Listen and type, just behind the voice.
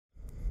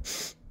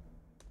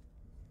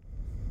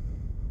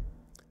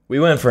We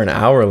went for an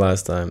hour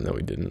last time. No,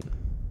 we didn't.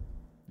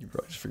 You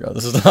probably just forgot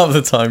to stop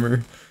the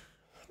timer.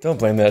 Don't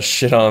blame that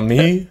shit on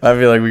me. I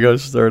feel like we got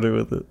started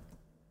with it.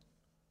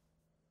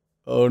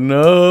 Oh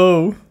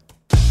no.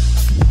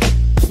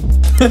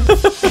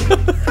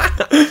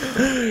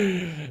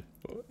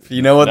 If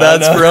you know what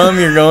that's from,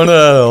 you're going to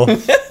hell.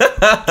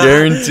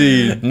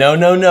 Guaranteed.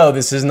 No.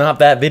 This is not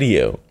that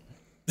video.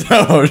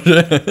 Oh,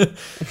 shit.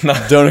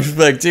 Don't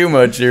expect too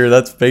much here.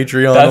 That's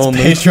Patreon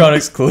only. That's Patreon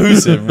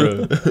exclusive,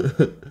 bro.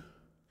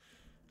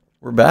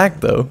 We're back,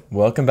 though.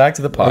 Welcome back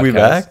to the podcast. Are we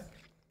back?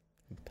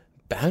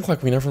 Back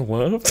like we never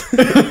left?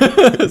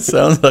 It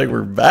sounds like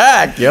we're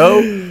back, yo.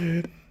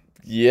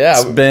 Yeah.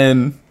 It's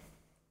been...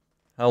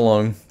 How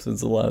long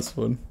since the last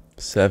one?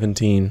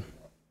 17.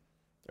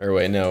 Or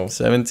wait, no.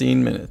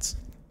 17 minutes.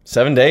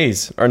 7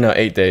 days. Or no,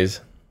 8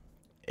 days.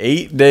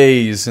 8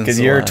 days since Because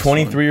the you're last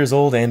 23 one. years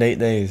old and 8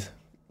 days.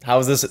 How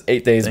has this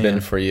 8 days Damn.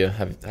 been for you?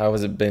 How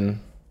has it been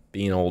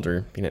being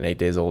older, being an 8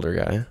 days older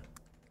guy?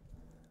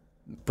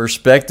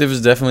 Perspective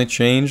has definitely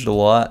changed a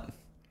lot.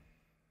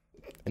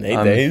 In 8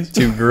 I'm days?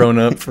 too grown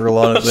up for a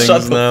lot of things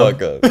Shut the now.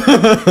 fuck up.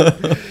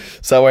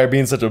 Is that why you're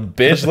being such a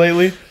bitch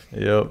lately?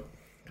 Yep.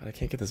 God, I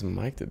can't get this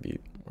mic to be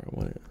where I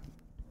want it.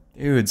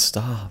 Dude,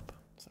 stop.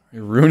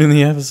 You're ruining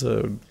the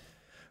episode.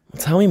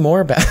 Well, tell me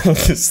more about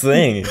this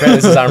thing. Apparently,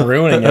 since I'm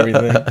ruining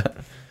everything.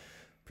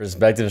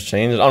 Perspectives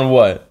changed on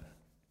what?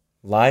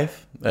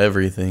 Life?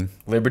 Everything.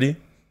 Liberty?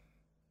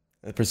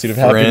 The pursuit of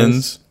happiness?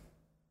 Friends.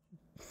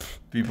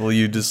 People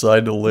you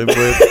decide to live with.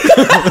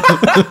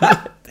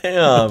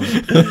 Damn.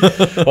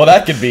 Well,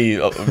 that could be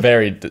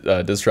very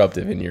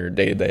disruptive in your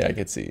day-to-day, I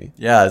could see.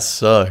 Yeah, it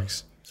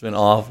sucks. It's been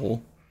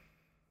awful.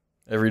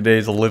 Every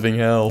day's a living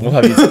hell. Well,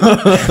 have you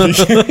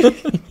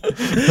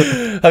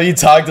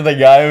talked to the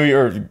guy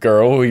or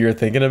girl who you're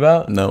thinking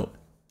about? No.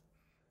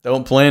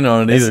 Don't plan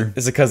on it either.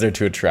 Is it because they're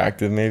too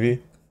attractive,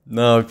 maybe?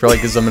 No, probably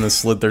because I'm going to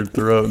slit their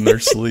throat in their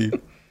sleep.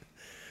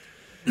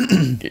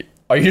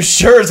 Are you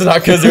sure it's not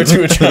because they're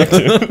too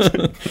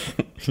attractive?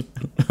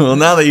 Well,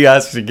 now that you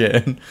asked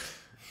again,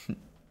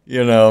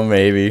 you know,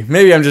 maybe.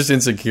 Maybe I'm just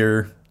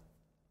insecure.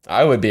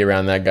 I would be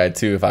around that guy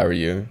too if I were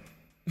you.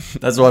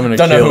 That's why I'm going to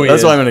Don't know kill who him. he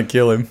That's is. why I'm going to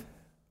kill him.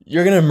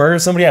 You're gonna murder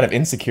somebody out of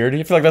insecurity?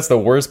 I feel like that's the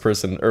worst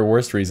person or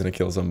worst reason to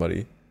kill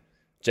somebody.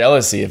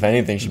 Jealousy, if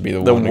anything, should be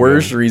the The one.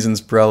 worst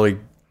reason's probably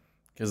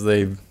because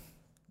they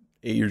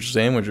ate your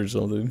sandwich or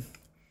something.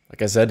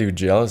 Like I said, dude,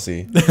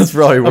 jealousy. That's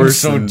probably worse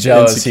so than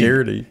jealous.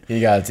 insecurity.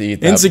 He got to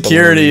eat that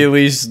Insecurity, bologna. at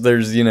least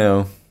there's, you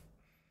know,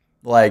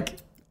 like,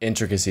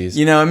 Intricacies.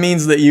 you know, it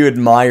means that you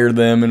admire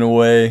them in a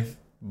way,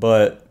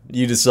 but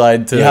you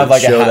decide to You have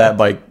like show that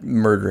by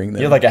murdering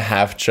them. You're like a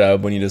half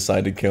chub when you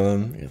decide to kill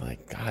him. You're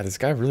like, God, this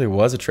guy really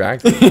was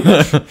attractive.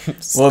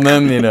 Well,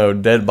 then, you know,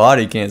 dead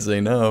body can't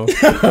say no.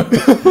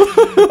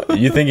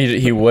 You think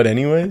he would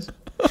anyways?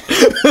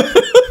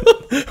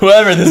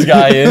 Whoever this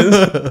guy is.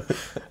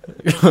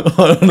 I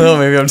don't know,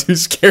 maybe I'm too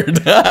scared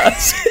to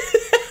ask.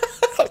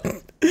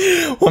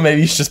 Well, maybe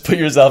you should just put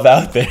yourself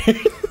out there.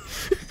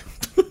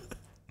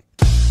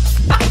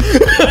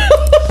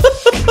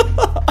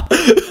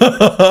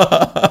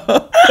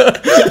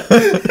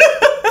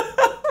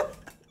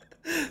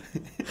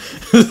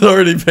 It's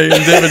already paying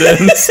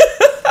dividends.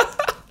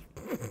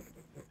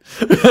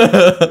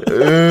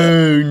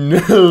 Oh,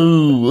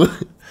 no.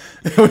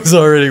 It was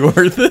already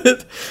worth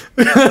it.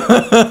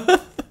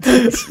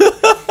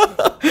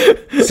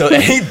 So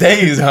 8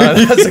 days, huh?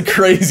 That's a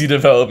crazy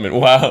development.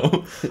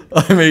 Wow.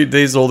 I'm 8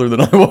 days older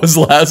than I was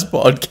last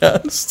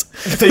podcast.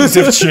 Things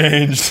have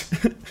changed.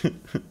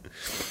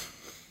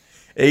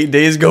 8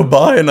 days go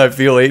by and I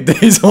feel 8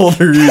 days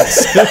older.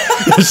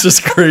 It's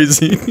just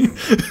crazy.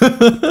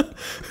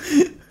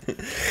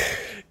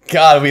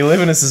 God, we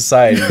live in a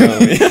society, don't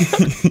we?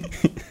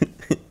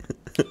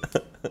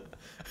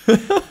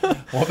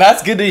 Well,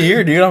 that's good to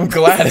hear, dude. I'm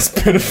glad it's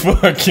been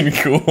fucking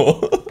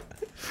cool.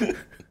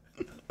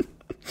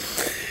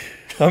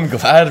 I'm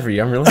glad for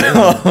you. I'm really.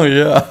 Oh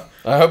yeah.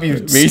 I hope you.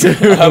 Me too.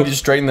 I hope you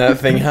straighten that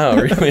thing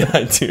out. Really,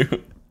 I do.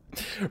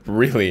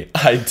 Really,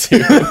 I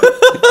do.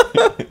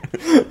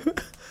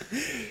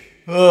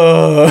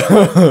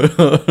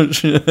 Oh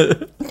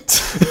shit.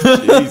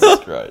 Jesus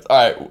Christ! All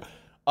right,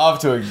 off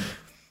to a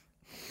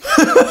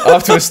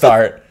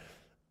start.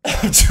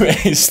 To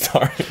a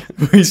start.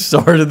 We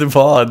started the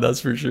pod, that's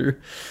for sure.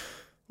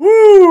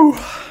 Woo!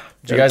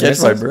 Did you guys catch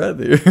miss my us? breath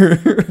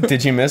here.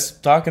 Did you miss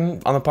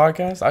talking on the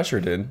podcast? I sure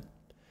did.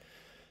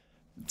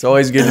 It's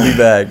always good to be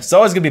back. It's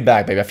always gonna be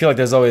back, baby. I feel like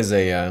there's always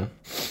a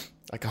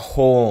like a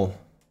hole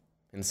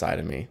inside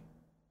of me.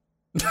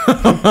 I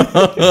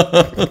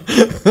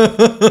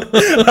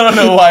don't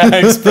know why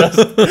I expressed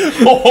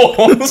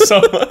hole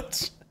so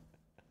much.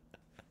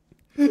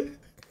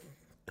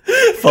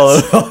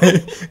 Followed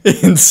by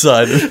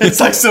inside of it.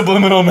 It's like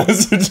subliminal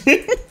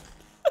messaging.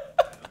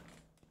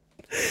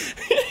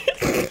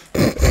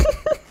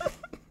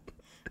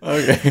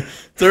 Okay,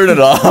 turn it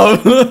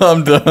off.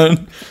 I'm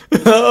done.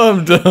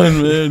 I'm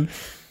done, man.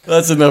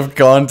 That's enough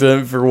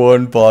content for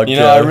one podcast. You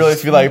know, I really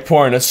feel like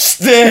pouring a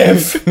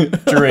stiff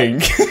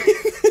drink.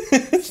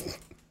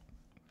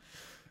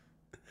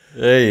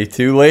 Hey,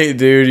 too late,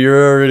 dude.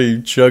 You're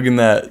already chugging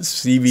that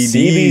CBD.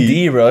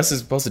 CBD, bro. This is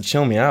supposed to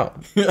chill me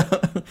out.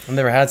 I've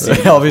never had CBD.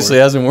 It obviously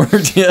hasn't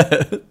worked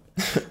yet.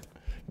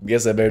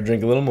 Guess I better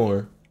drink a little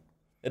more.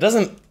 It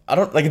doesn't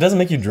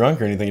make you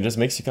drunk or anything. It just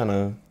makes you kind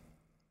of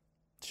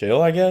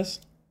chill, I guess.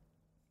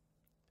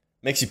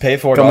 Makes you pay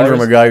 $4. Coming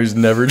from a guy who's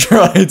never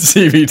tried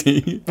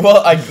CBD.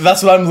 Well,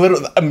 that's what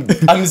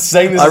I'm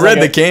saying this. I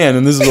read the can,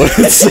 and this is what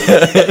it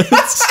says.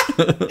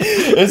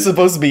 It's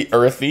supposed to be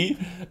earthy,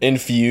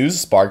 infused,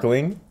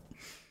 sparkling.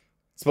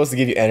 It's supposed to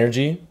give you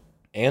energy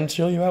and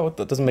chill you out. What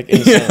that doesn't make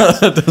any sense.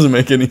 That doesn't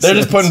make any sense. They're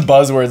just putting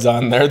buzzwords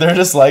on there. They're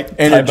just like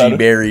energy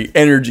berry,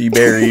 energy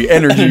berry,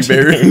 energy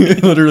berry.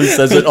 It literally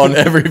says it on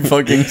every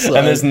fucking slide.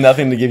 And there's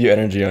nothing to give you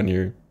energy on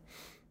your.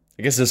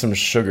 I guess there's some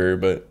sugar,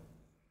 but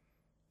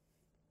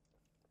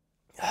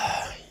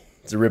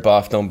it's a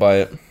ripoff. Don't buy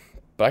it.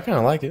 But I kind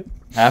of like it.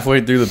 Halfway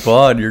through the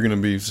pod, you're gonna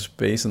be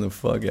spacing the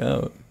fuck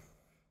out.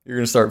 You're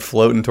gonna start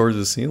floating towards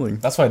the ceiling.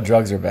 That's why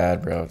drugs are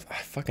bad, bro. I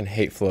fucking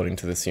hate floating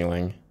to the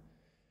ceiling.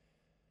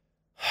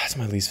 That's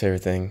my least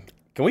favorite thing.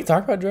 Can we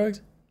talk about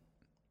drugs?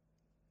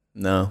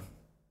 No.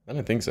 I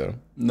didn't think so.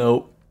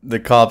 Nope. The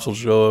cops will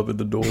show up at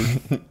the door.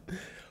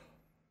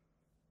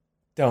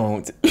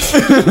 Don't.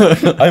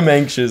 I'm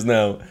anxious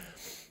now.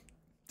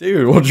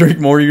 Dude, we'll drink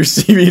more of your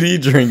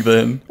CBD drink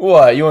then.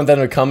 What? You want them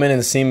to come in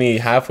and see me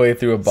halfway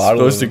through a bottle?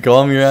 Supposed to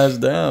calm your ass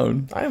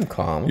down. I am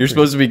calm. You're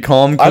supposed to be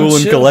calm, I'm cool,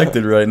 and chill.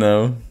 collected right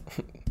now.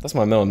 That's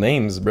my middle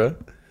names, bro.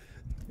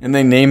 And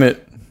they name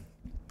it.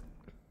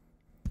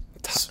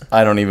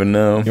 I don't even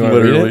know. You wanna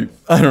read Literally. it?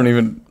 I don't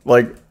even,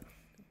 like,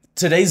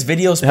 Today's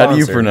video sponsor. how do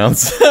you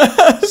pronounce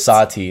that?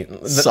 Sati.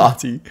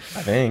 Sati.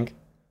 I think.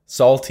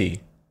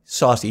 Salty.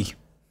 Saucy.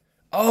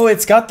 Oh,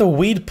 it's got the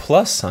weed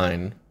plus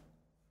sign.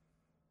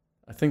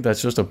 I think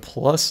that's just a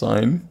plus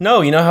sign.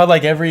 No, you know how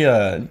like every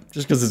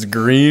Just because it's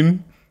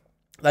green?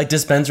 like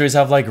dispensaries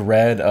have like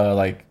red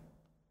like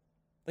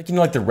you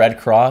know like the Red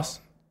Cross?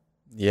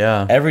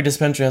 Yeah. Every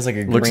dispensary has like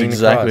a Looks green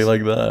exactly cross.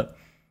 like that.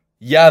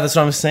 Yeah, that's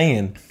what I'm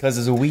saying. Because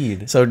it's a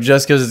weed. So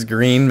just because it's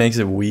green makes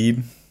it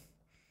weed?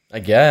 I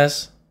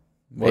guess.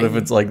 What if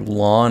Maybe. it's like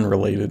lawn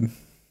related?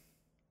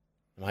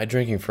 Am I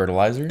drinking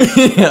fertilizer?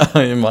 Yeah,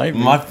 it might be.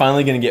 Am I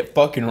finally gonna get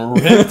fucking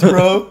ripped,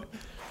 bro?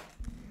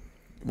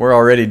 We're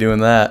already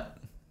doing that.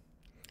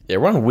 Yeah,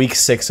 we're on week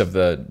 6 of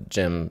the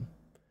gym.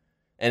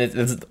 And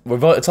it's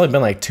only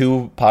been like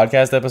 2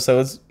 podcast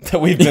episodes that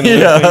we've been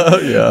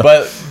listening. Yeah.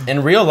 But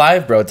in real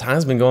life, bro,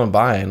 time's been going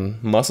by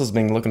and muscles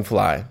been looking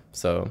fly.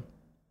 So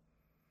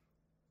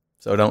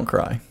don't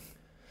cry.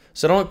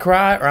 So don't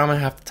cry or I'm going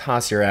to have to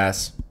toss your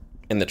ass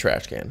in the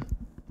trash can.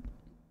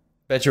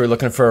 Bet you were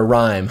looking for a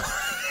rhyme.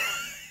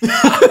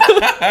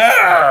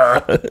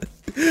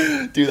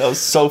 Dude, that was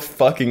so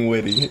fucking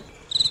witty.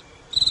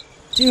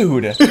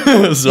 Dude,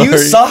 Sorry. you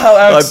saw how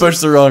I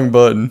pushed the wrong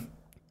button.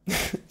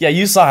 Yeah,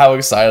 you saw how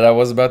excited I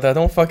was about that.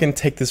 Don't fucking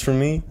take this from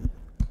me.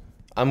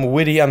 I'm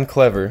witty, I'm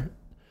clever,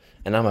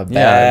 and I'm a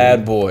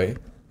bad boy.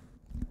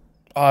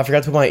 Oh, I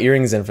forgot to put my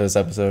earrings in for this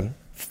episode.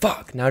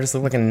 Fuck, now I just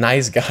look like a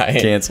nice guy.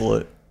 Cancel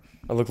it.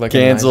 I look like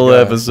Cancel a the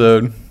nice guy.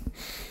 episode.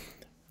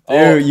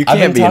 Oh, Dude, you I've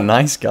can't been be a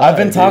nice guy. I've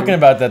been dude. talking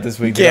about that this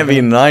week. You can't be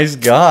a nice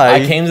guy.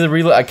 I came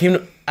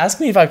to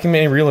ask me if I came to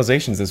any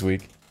realizations this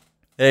week.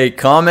 Hey,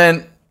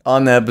 comment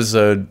on the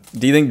episode.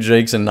 Do you think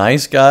Jake's a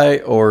nice guy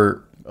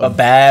or A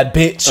bad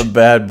bitch. a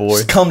bad boy?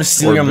 Just come to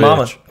steal Or your bitch.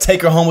 mama.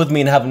 Take her home with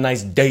me and have a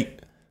nice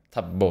date.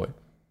 Type of boy.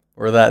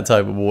 Or that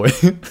type of boy.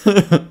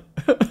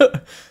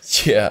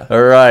 Yeah.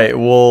 All right,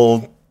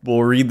 we'll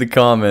read the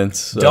comments.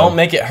 So. Don't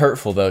make it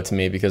hurtful though to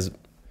me because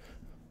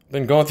I've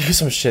been going through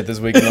some shit this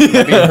week and it's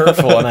being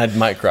hurtful and I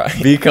might cry.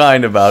 Be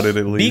kind about it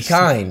at Be least.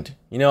 kind.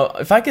 You know,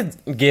 if I could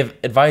give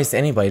advice to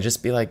anybody,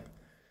 just be like,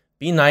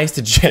 be nice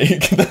to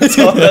Jake. That's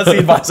the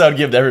advice I would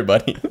give to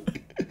everybody.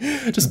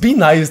 Just be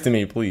nice to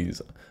me,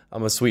 please.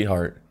 I'm a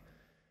sweetheart.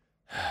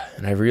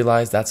 And I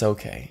realized that's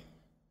okay.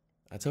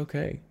 That's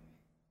okay.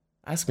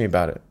 Ask me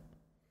about it.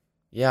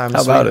 Yeah, I'm a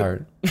How about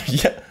it? sweetheart.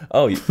 Yeah.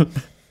 Oh, you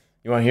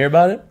want to hear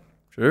about it?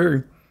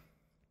 Sure.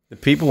 The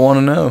people want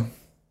to know.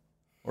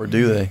 Or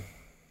do they?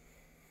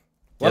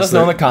 Let us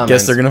know in the comments.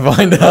 Guess they're going to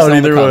find Let us out know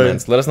in the either way.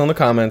 comments. Let us know in the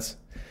comments.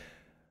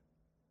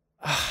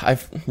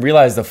 I've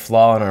realized the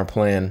flaw in our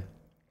plan.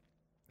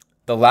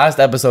 The last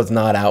episode's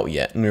not out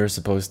yet, and we were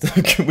supposed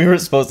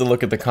to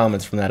look at the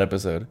comments from that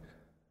episode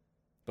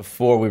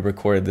before we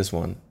recorded this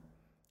one.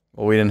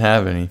 Well, we didn't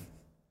have any.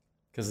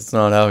 Because it's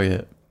not out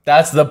yet.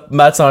 That's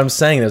what I'm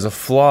saying. There's a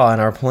flaw in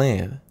our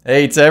plan.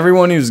 Hey, to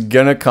everyone who's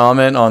going to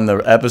comment on the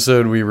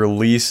episode we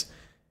release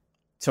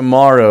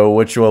tomorrow,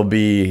 which will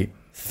be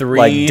 3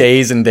 like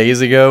days and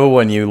days ago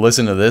when you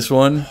listen to this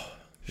one,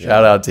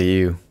 shout out to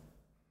you.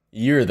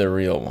 You're the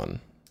real one.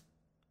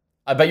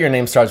 I bet your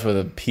name starts with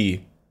a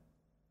P.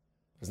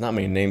 There's not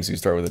many names who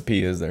start with a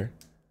P, is there?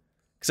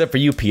 Except for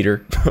you,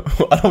 Peter.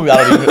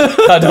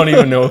 I don't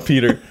even know a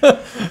Peter.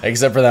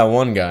 Except for that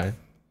one guy.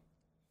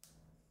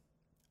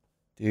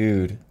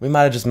 Dude, we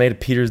might have just made a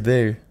Peter's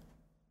day.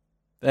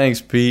 Thanks,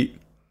 Pete.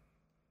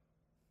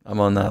 I'm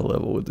on that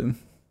level with him.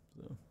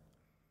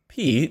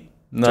 Pete?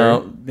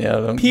 No, yeah,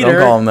 don't Peter.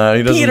 call him that.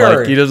 He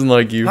Peter. doesn't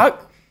like you. How?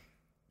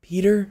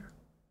 Peter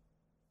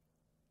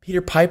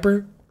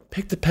Piper?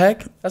 Pick the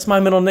peck? That's my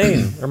middle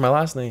name, or my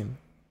last name.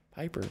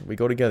 Piper. We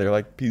go together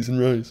like peas and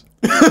rice.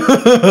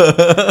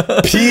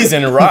 Peas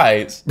and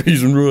rice?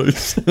 Peas and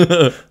rice.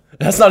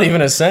 That's not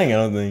even a saying, I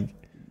don't think.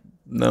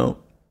 No.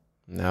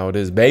 Now it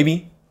is,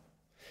 baby.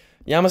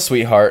 Yeah, I'm a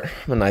sweetheart.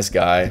 I'm a nice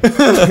guy.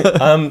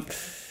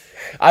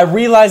 I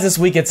realized this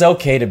week it's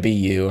okay to be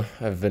you.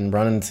 I've been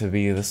running to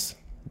be this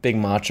big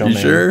macho man. You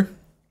sure?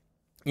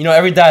 You know,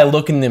 every day I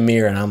look in the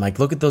mirror and I'm like,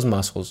 look at those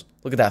muscles.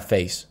 Look at that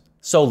face.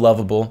 So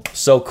lovable,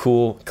 so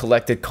cool,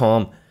 collected,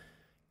 calm.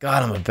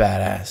 God, I'm a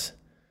badass.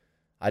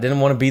 I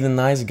didn't want to be the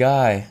nice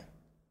guy.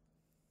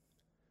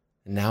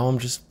 And now I'm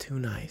just too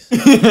nice.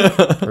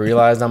 I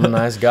realized I'm a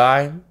nice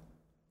guy. I'm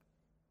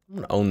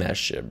going to own that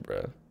shit,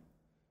 bro.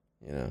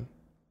 You know?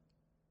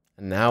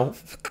 And now,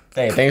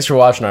 hey, thanks for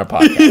watching our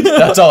podcast.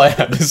 That's all I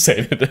have to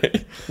say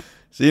today.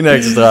 See you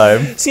next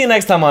time. See you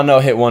next time on No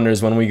Hit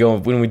Wonders when we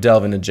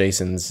delve into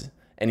Jason's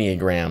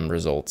Enneagram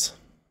results.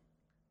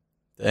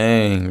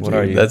 Dang, What dude,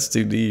 are you? that's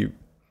too deep.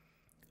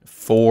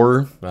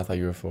 4. I thought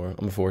you were 4.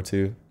 I'm a 4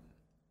 too.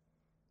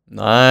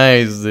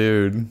 Nice,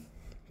 dude.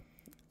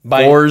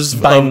 By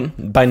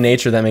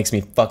nature, that makes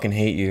me fucking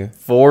hate you.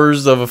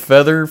 4s of a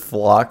feather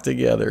flock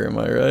together, am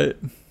I right?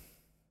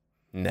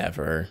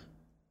 Never.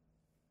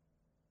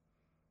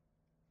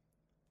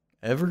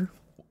 Ever?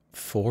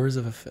 4s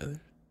of a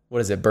feather?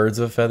 What is it? Birds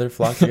of a feather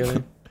flock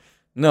together?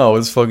 No,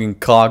 it's fucking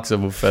cocks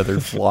of a feather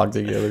flock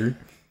together.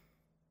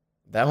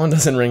 That one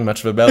doesn't ring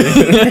much of a bell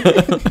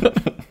either.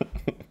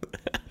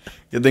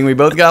 Good thing we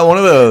both got one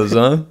of those,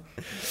 huh?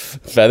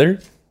 Feather?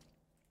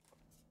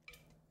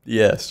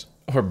 Yes.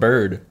 Or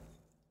bird?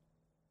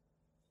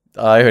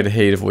 I would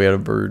hate if we had a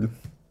bird.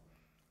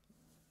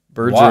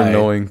 Birds Why? are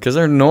annoying. Because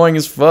they're annoying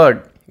as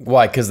fuck.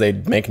 Why? Because they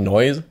make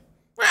noise?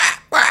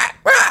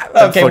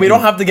 Okay, we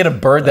don't have to get a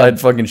bird that...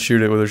 I'd fucking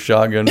shoot it with a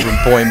shotgun from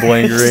point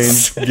blank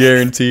range.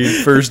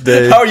 Guaranteed. First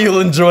day. How are you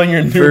enjoying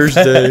your new First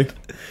pet? day.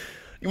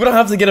 You don't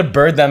have to get a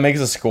bird that makes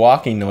a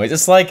squawking noise.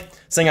 It's like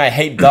saying I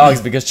hate dogs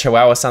because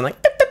chihuahuas sound like...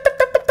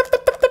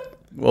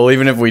 Well,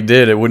 even if we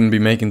did, it wouldn't be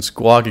making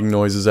squawking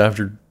noises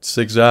after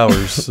 6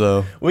 hours,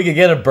 so... We could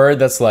get a bird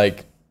that's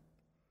like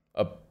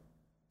a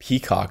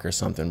peacock or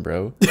something,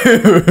 bro.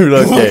 Dude,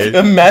 okay.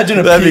 Imagine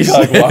a That'd be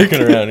peacock sick.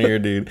 walking around here,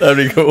 dude. That'd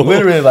be cool.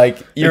 Literally, like,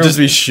 You'd you're just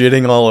be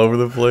shitting all over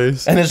the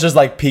place. and it's just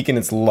like peeking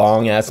its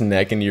long ass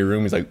neck into your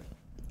room. He's like,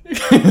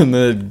 And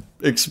then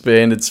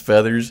expand its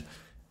feathers.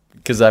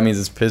 Because that means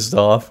it's pissed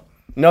off.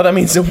 no, that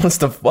means it wants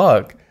to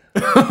fuck.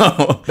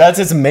 That's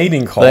its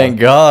mating call. Thank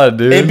God,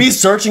 dude. It'd be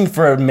searching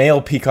for a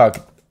male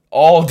peacock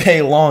all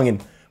day long,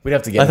 and we'd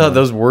have to get. I thought him.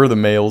 those were the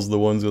males, the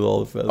ones with all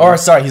the feathers. Or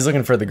sorry, he's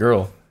looking for the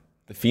girl,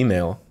 the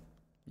female.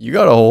 You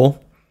got a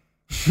hole.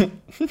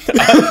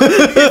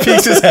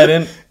 Peeks his head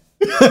in.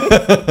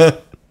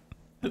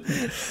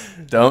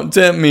 Don't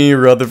tempt me,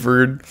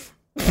 Rutherford.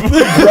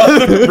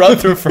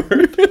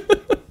 Rutherford.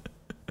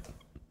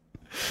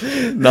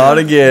 Not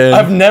again.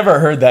 I've never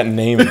heard that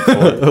name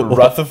before.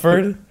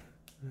 Rutherford.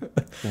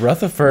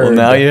 Rutherford. Well,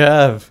 now you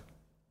have.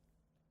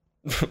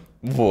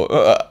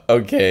 Well,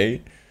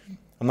 okay.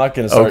 I'm not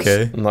gonna start.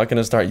 Okay. I'm not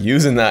gonna start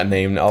using that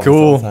name all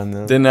Cool. the time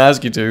now. Didn't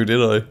ask you to,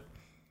 did I? I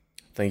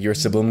think you're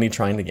subliminally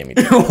trying to get me.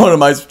 What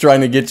am I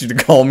trying to get you to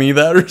call me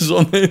that or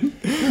something?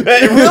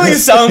 It really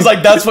sounds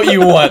like that's what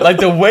you want. Like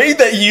the way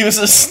that you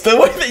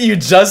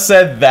just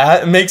said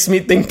that makes me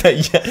think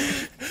that.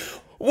 Yeah,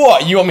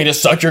 what you want me to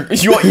suck your?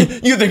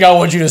 You think I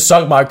want you to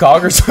suck my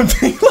cock or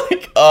something?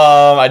 Like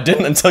I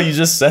didn't until you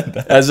just said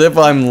that. As if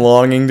I'm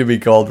longing to be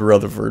called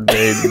Rutherford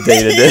day to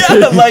day.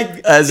 Yeah, like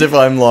as if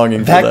I'm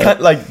longing for that. that. Kind,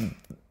 like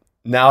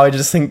now, I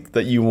just think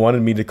that you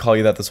wanted me to call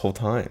you that this whole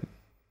time.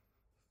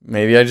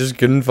 Maybe I just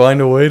couldn't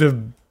find a way to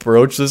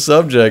broach the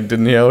subject,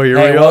 and here we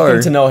Hey, are.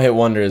 welcome to No Hit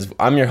Wonders.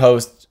 I'm your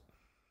host,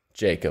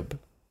 Jacob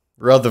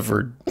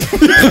Rutherford.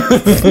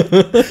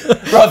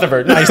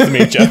 Rutherford. Nice to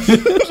meet you.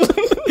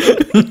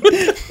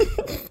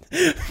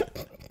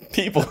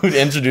 People who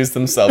introduce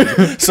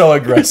themselves so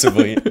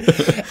aggressively.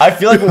 I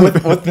feel like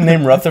with the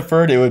name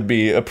Rutherford, it would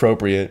be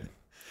appropriate.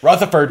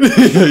 Rutherford.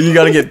 You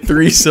got to get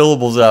 3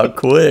 syllables out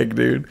quick,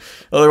 dude.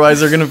 Otherwise,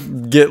 they're gonna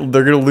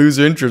lose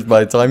interest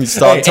by the time you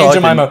stop Hey,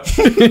 talking. Aunt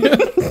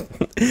Jemima.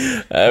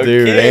 Okay.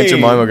 Dude, Aunt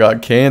Jemima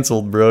got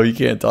canceled, bro. You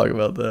can't talk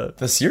about that.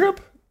 The syrup?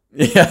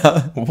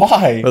 Yeah.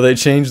 Why? Well, they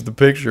changed the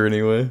picture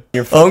anyway.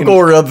 You're fucking-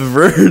 Uncle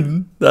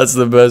Rutherford. That's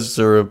the best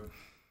syrup.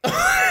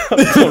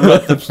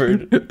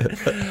 Rutherford.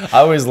 I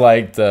always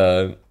liked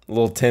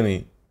little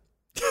Timmy.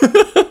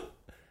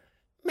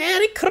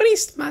 Merry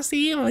Christmas,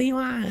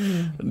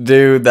 everyone.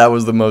 Dude, that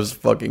was the most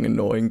fucking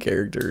annoying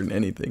character in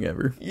anything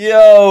ever.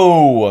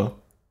 Yo.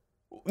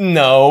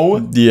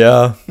 No.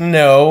 Yeah.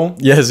 No.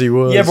 Yes, he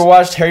was. You ever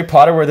watched Harry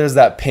Potter where there's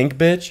that pink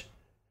bitch?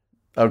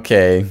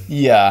 Okay.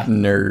 Yeah.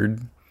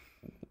 Nerd.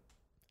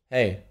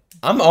 Hey,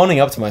 I'm owning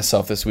up to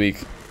myself this week.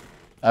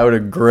 I would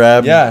have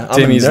grabbed Yeah, I'm a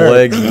Timmy's nerd.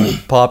 legs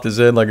and popped his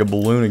head like a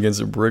balloon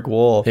against a brick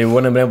wall. He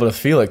wouldn't have been able to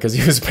feel it because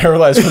he was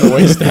paralyzed from the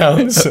waist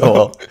down. So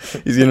Well,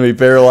 he's gonna be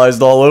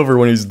paralyzed all over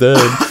when he's dead.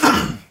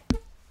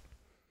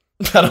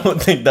 I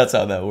don't think that's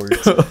how that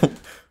works.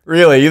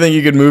 Really? You think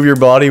you could move your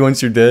body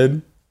once you're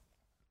dead?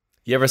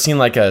 You ever seen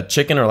like a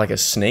chicken or like a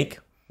snake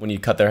when you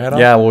cut their head off?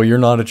 Yeah, well, you're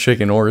not a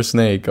chicken or a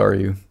snake, are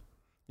you?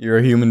 You're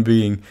a human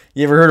being.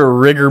 You ever heard of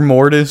rigor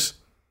mortis?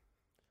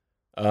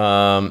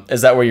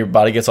 Is that where your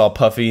body gets all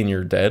puffy and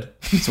you're dead?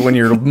 It's when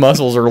your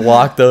muscles are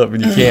locked up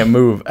and you can't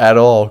move at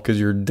all because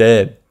you're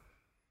dead.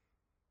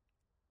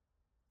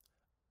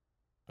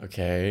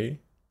 Okay.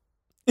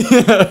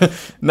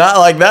 Not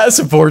like that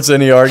supports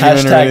any argument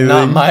or Hashtag anything.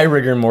 not my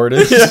rigor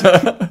mortis.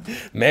 Yeah.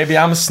 Maybe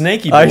I'm a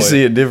snaky boy. I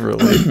see it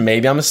differently.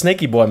 Maybe I'm a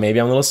snaky boy. Maybe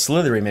I'm a little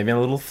slithery. Maybe I'm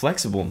a little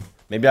flexible.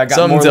 Maybe I got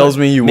Something more tells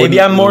me you Maybe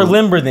wouldn't I'm more move.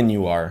 limber than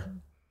you are.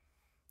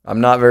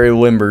 I'm not very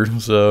limber,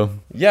 so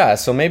Yeah,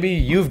 so maybe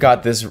you've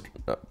got this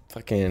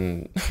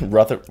fucking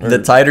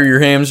the tighter your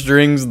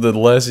hamstrings, the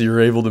less you're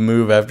able to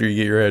move after you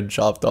get your head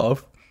chopped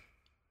off.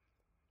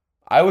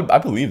 I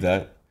believe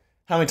that.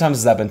 How many times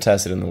has that been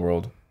tested in the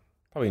world?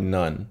 Probably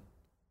none.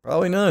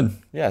 Probably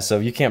none. Yeah, so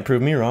you can't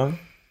prove me wrong.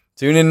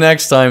 Tune in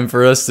next time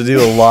for us to do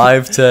a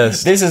live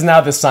test. This is now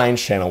the science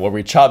channel where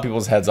we chop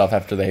people's heads off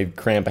after they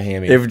cramp a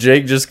hammy. If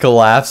Jake just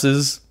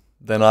collapses,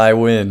 then I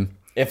win.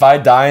 If I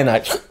die and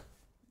I...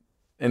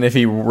 And if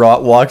he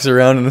walks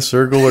around in a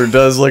circle or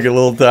does like a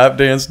little tap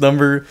dance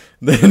number,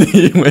 then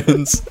he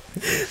wins.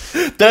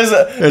 There's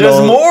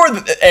all- more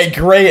a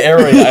gray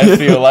area, I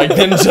feel like,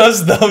 than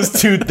just those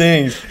two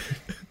things.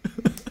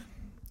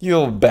 You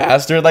little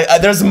bastard. Like,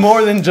 there's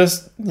more than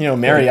just,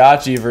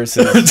 mariachi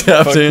versus...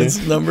 Tap fucking-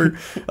 dance number.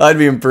 I'd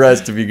be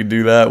impressed if you could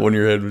do that when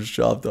your head was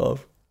chopped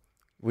off.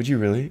 Would you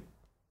really?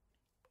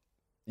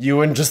 You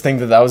wouldn't just think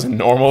that that was a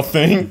normal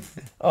thing?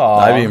 Oh,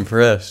 I'd be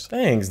impressed.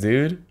 thanks,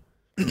 dude.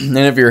 And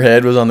if your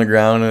head was on the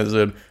ground and it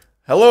said,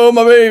 "Hello,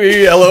 my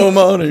baby. Hello,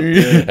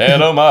 money."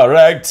 Hello, my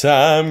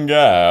ragtime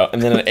gal.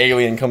 And then an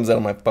alien comes out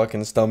of my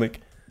fucking stomach.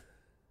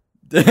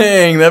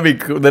 Dang, that'd be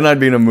cool. Then I'd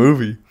be in a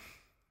movie.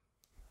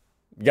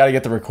 You gotta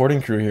get the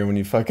recording crew here when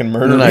you fucking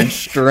murder And then I'd me.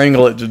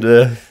 strangle it to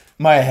death.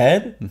 My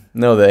head?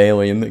 No, the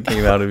alien that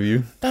came out of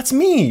you. That's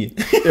me.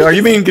 Are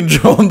you being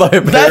controlled by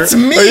a That's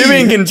me! Are you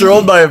being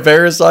controlled by a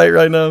parasite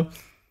right now?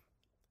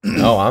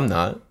 No, I'm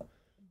not.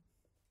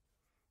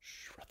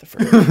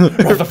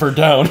 Rutherford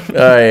down.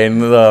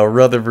 And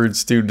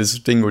Rutherford's too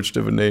distinguished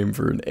of a name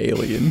for an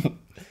alien.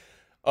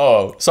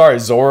 Oh, sorry,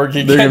 Zorg.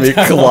 You They're gonna be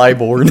can't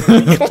Clyborn.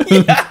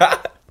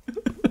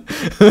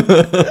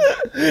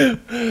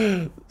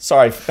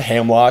 Sorry,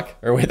 Hamlock.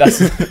 Or wait,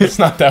 it's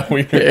not that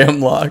weird.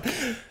 Hamlock.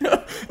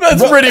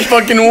 That's pretty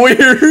fucking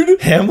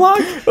weird. Hamlock?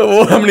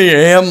 Well, how many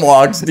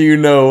Hamlocks do you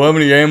know? How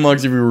many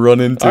Hamlocks have you run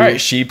into? All right,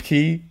 Sheep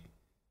Key.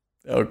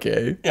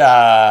 Okay.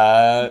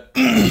 Yeah.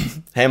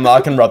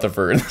 Hamlock and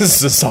Rutherford.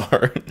 This is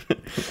our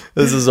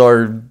This is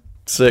our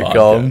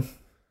sitcom.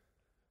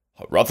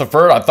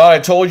 Rutherford, I thought I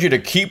told you to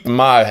keep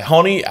my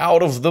honey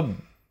out of the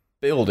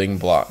building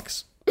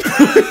blocks.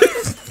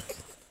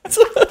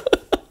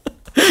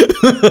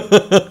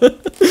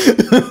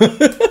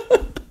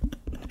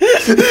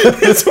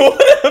 It's one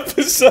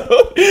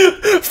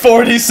episode,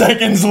 40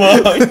 seconds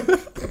long.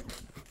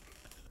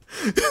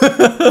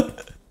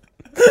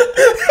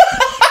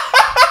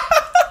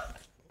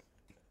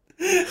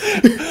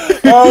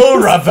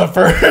 Oh,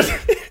 Rutherford.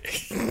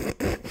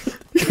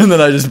 And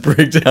then I just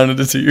break down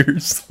into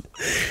tears.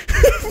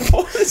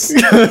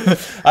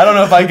 I don't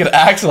know if I could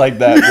act like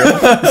that,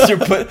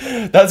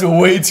 bro. That's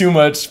way too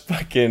much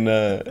fucking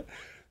going.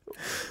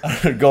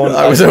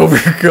 I was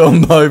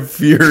overcome by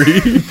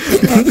fury.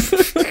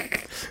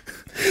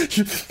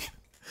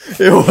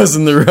 It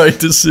wasn't the right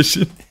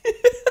decision.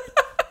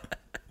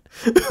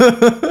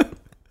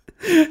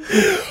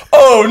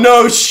 Oh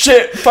no,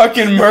 shit!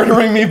 Fucking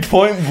murdering me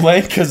point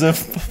blank because of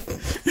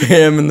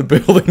Ham in the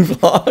building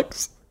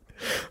blocks.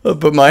 I'll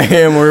put my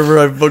ham wherever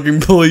I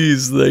fucking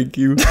please, thank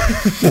you.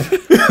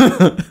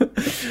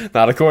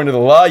 not according to the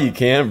law. You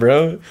can't,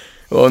 bro.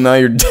 Well, now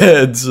you're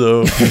dead,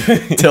 so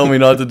tell me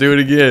not to do it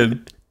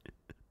again.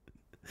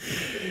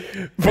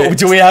 Bro,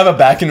 do we have a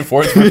back and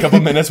forth for a couple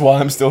minutes while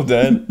I'm still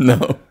dead?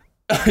 No.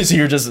 So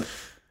you're just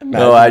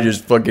No, I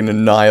just fucking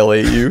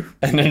annihilate you.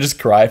 and then just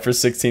cry for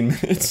 16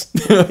 minutes.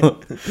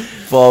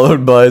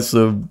 Followed by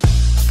some...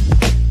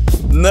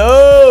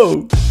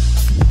 No!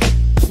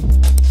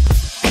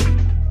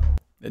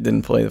 It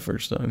didn't play the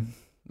first time.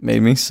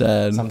 Made me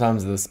sad.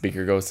 Sometimes the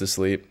speaker goes to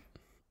sleep.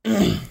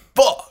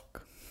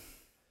 Fuck!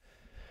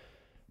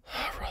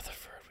 Oh,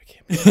 Rutherford, we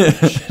can't put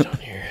that shit on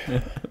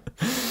here.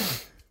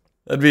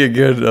 That'd be a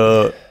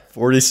good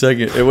 40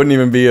 second. It wouldn't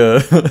even be a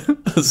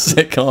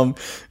sitcom.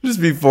 It'd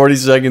just be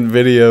 40-second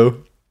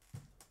video.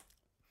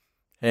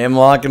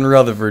 Hamlock and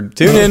Rutherford.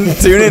 Tune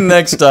in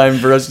next time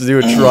for us to do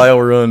a trial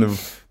run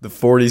of the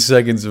 40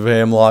 seconds of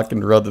Hamlock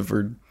and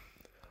Rutherford.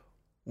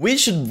 We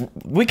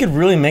could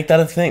really make that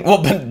a thing.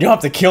 Well, but you don't have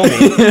to kill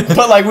me.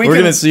 But like We're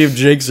gonna see if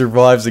Jake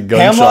survives a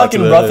gunshot. Hemlock to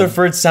and the head.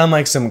 Rutherford sound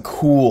like some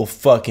cool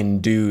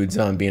fucking dudes,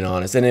 I'm being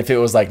honest. And if it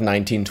was like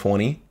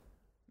 1920.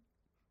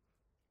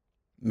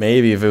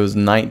 Maybe if it was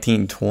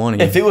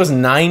 1920. If it was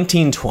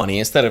 1920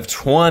 instead of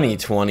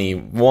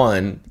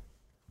 2021.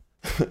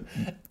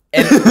 And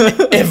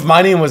if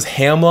my name was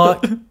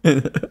Hamlock,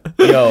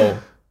 yo,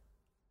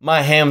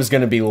 my ham's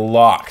gonna be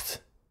locked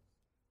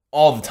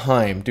all the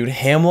time, dude.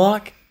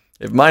 Hamlock?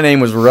 If my name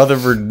was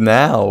Rutherford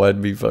now,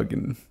 I'd be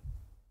fucking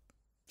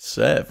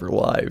set for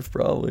life,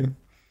 probably.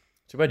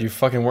 Too bad you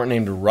fucking weren't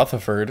named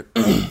Rutherford.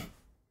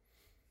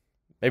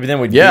 Maybe then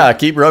we'd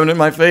keep rubbing it in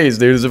my face,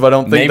 dude, as if I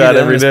don't think that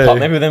every day.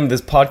 Maybe then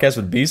this podcast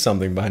would be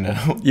something by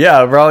now.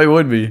 Yeah, it probably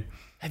would be.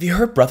 Have you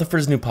heard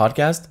Rutherford's new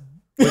podcast?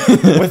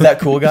 With that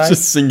cool guy?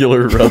 Just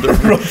singular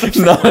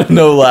Rutherford.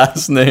 No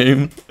last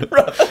name.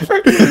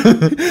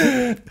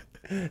 Rutherford.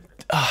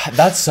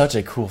 That's such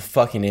a cool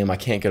fucking name. I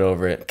can't get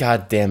over it.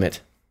 God damn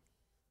it.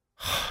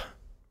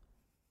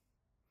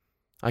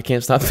 I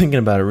can't stop thinking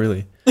about it,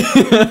 really.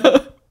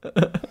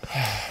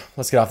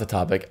 Let's get off the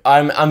topic.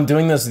 I'm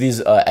doing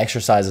these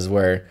exercises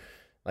where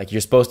like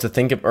you're supposed to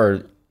think of,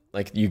 or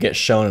like you get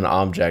shown an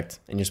object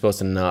and you're supposed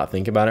to not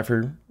think about it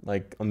for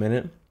like a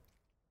minute.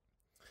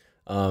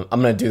 I'm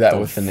gonna do that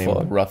with the name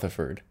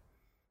Rutherford.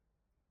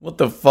 What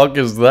the fuck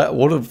is that?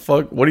 What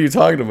are you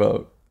talking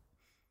about?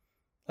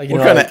 Like, what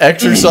kind of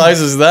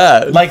exercise is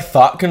that? Like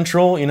thought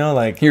control,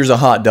 like here's a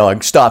hot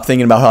dog. Stop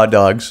thinking about hot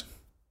dogs.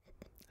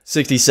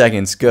 60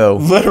 seconds, go.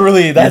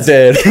 Literally, that's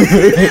dead.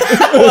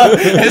 Well,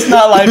 it's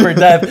not life or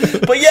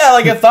death. But yeah,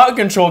 like a thought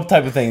control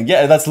type of thing.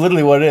 Yeah, that's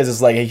literally what it is.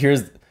 It's like,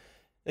 here's,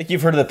 like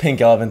you've heard of the pink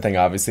elephant thing,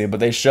 obviously,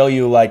 but they show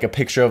you like a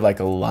picture of like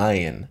a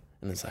lion.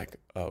 And it's like,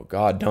 oh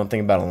God, don't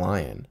think about a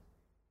lion.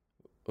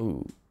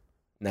 Ooh.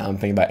 Now I'm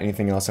thinking about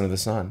anything else under the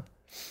sun.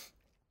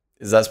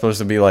 Is that supposed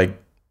to be like,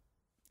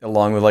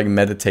 along with like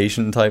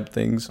meditation type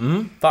things?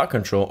 Mm-hmm. Thought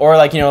control. Or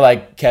like,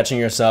 like catching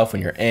yourself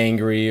when you're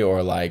angry,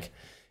 or like,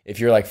 if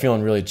you're like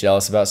feeling really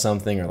jealous about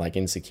something or like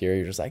insecure,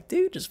 you're just like,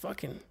 dude, just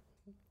fucking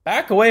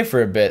back away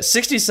for a bit.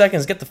 60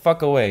 seconds, get the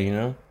fuck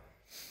away,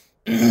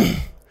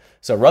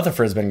 So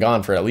Rutherford's been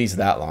gone for at least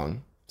that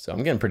long. So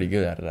I'm getting pretty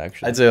good at it,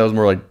 actually. I'd say that was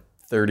more like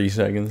 30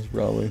 seconds,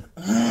 probably.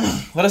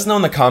 Let us know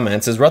in the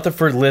comments. Is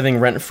Rutherford living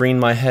rent-free in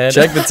my head?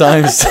 Check the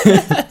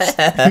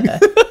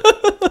timestamp.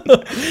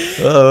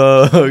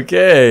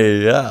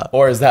 Okay, yeah.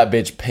 Or is that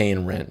bitch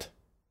paying rent?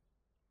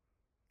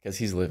 Because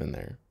he's living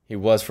there. He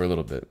was for a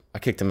little bit. I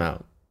kicked him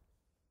out.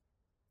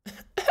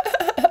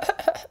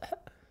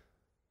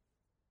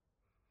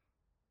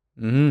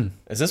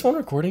 Is this one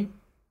recording?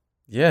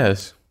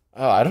 Yes.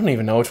 Oh, I don't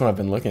even know which one I've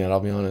been looking at, I'll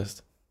be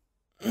honest.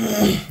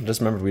 Just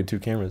remembered we had two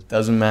cameras.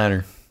 Doesn't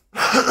matter.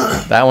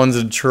 That one's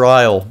a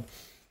trial.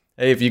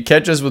 Hey, if you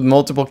catch us with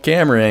multiple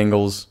camera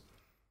angles,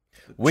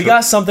 we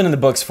got something in the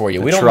books for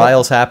you. The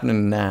trial's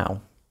happening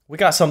now. We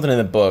got something in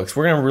the books.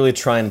 We're gonna really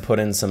try and put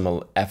in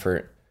some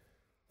effort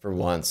for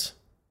once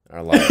in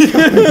our life.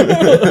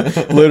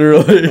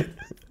 Literally.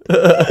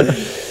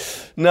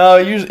 No,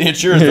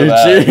 it's yours for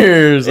that.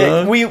 Cheers.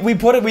 Huh? We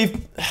put it. We've,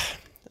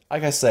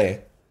 like I say,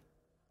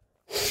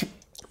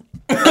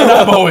 and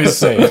I'm always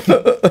saying.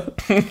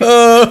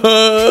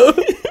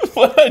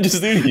 What did I just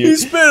do to you? You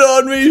spit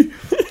on me.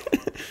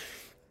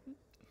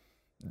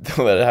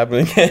 Don't let it happen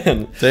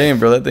again. Damn,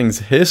 bro, that thing's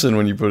hissing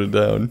when you put it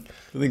down.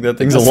 I think that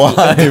thing's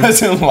alive. It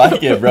doesn't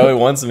like it, bro. It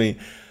wants me.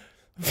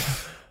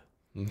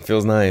 It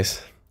feels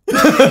nice.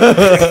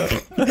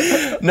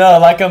 No,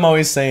 like I'm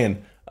always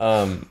saying.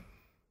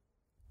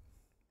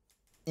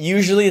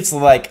 Usually it's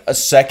like a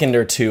second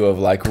or two of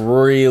like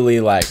really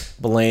like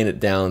laying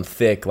it down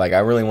thick. Like I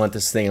really want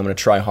this thing. I'm gonna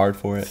try hard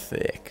for it.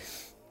 Thick.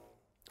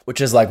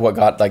 Which is like what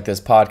got like this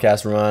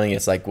podcast running.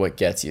 It's like what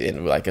gets you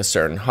into like a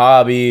certain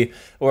hobby,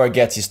 or it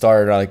gets you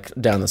started like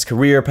down this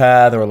career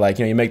path, or like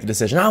you make the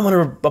decision, I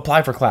want to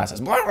apply for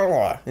classes, blah, blah,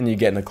 blah, and you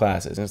get into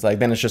classes, and it's like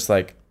then it's just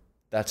like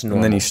that's normal.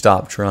 And then you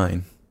stop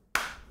trying.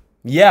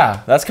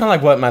 Yeah, that's kind of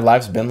like what my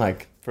life's been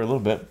like for a little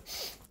bit.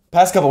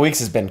 Past couple weeks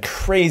has been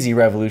crazy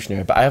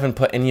revolutionary, but I haven't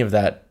put any of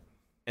that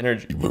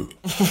energy.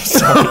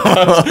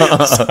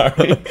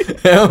 Sorry.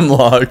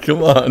 Hemlock,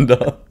 come on,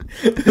 dog.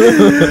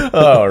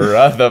 Oh,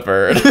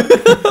 Rutherford.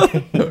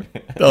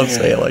 Don't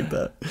say it like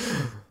that.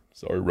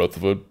 Sorry,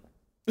 Rutherford.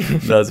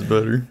 That's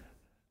better.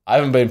 I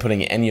haven't been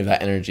putting any of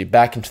that energy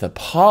back into the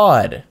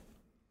pod,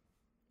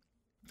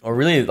 or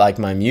really like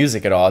my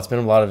music at all. It's been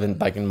a lot of in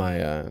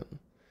my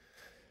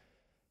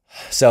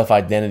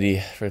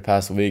self-identity for the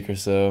past week or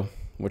so,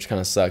 which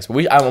kind of sucks. But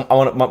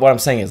what I'm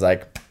saying is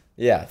like,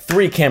 yeah,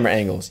 3 camera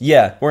angles.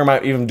 Yeah, we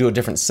might even do a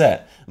different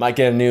set. Might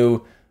get a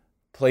new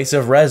place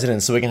of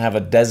residence so we can have a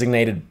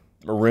designated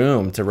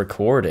room to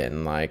record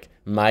in. Like,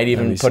 might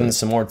even put in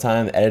some more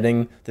time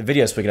editing the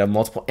video so we can have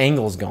multiple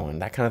angles going.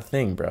 That kind of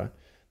thing, bro.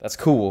 That's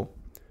cool.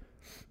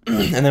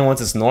 And then once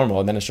it's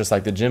normal, then it's just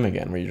like the gym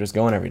again, where you're just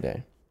going every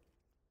day.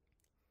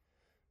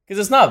 Because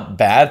it's not a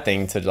bad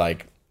thing to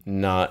like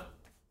not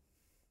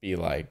be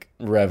like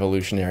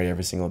revolutionary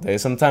every single day.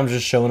 Sometimes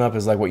just showing up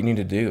is like what you need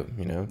to do,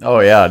 you know? Oh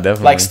yeah,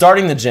 definitely. Like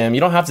starting the gym, you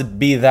don't have to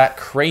be that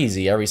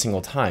crazy every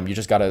single time. You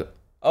just gotta,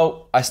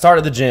 I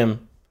started the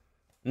gym,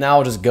 now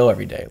I'll just go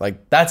every day.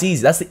 Like that's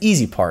easy. That's the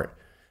easy part.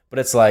 But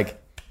it's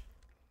like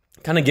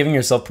kind of giving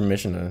yourself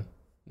permission to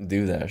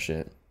do that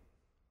shit.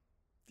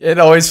 It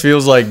always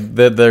feels like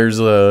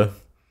that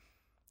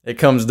it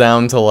comes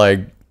down to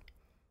like,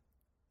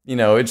 you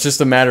know, it's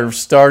just a matter of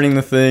starting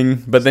the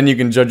thing, but then you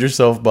can judge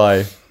yourself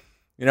by,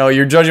 you know,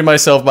 you're judging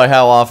myself by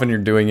how often you're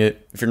doing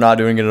it. If you're not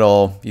doing it at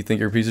all, you think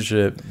you're a piece of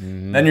shit.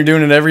 Mm-hmm. Then you're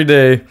doing it every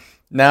day.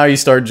 Now you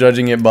start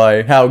judging it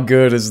by how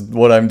good is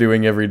what I'm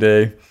doing every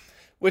day.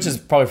 Which is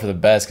probably for the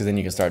best, because then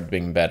you can start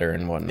being better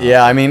and whatnot.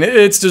 Yeah, I mean,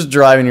 it's just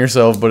driving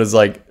yourself, but it's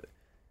like,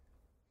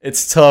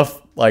 it's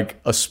tough, like,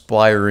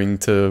 aspiring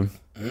to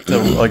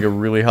like a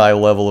really high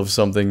level of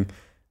something,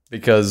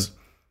 because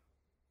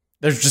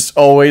there's just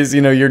always,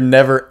 you know, you're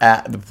never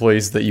at the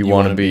place that you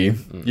want to be.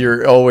 Mm-hmm.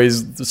 You're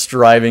always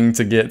striving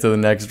to get to the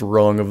next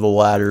rung of the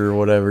ladder or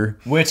whatever.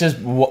 Which is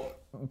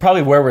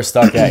probably where we're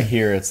stuck at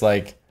here. It's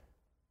like,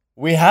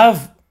 we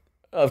have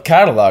a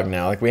catalog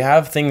now. Like, we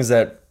have things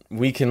that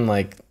we can,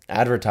 like,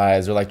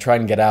 advertise or, like, try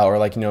and get out, or,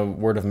 like, you know,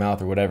 word of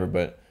mouth or whatever.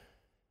 But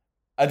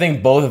I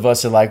think both of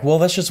us are like, well,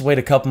 let's just wait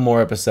a couple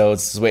more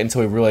episodes. Just wait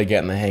until we really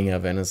get in the hang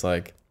of it. And it's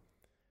like,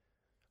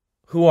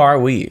 who are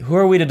we? Who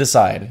are we to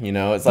decide? You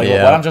know, it's like,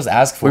 well, why not just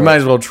ask for it? We might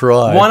as well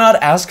try. Why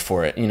not ask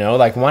for it? You know,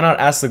 like, why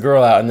not ask the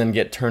girl out and then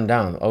get turned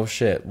down? Oh,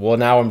 shit. Well,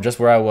 now I'm just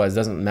where I was.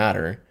 Doesn't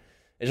matter.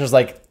 It's just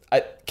like,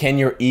 can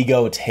your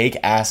ego take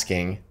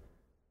asking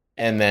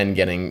and then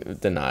getting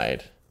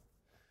denied?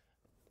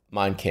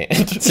 Mine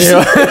can't.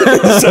 So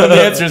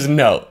the answer is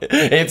no.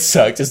 It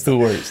sucks. It's the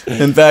worst.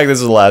 In fact,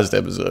 this is the last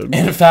episode.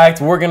 In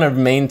fact, we're going to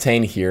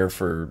maintain here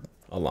for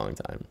a long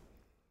time.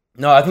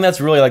 No, I think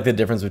that's really like the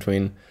difference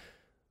between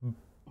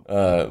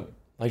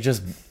like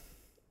just,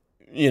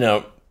 you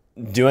know,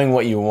 doing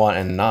what you want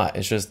and not.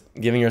 It's just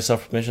giving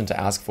yourself permission to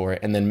ask for it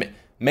and then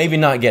maybe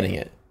not getting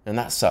it. And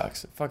that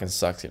sucks. It fucking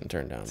sucks getting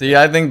turned down. See,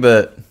 I think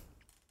that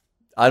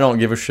I don't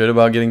give a shit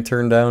about getting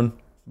turned down,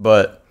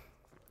 but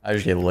I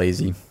just get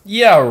lazy.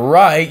 Yeah,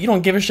 right. You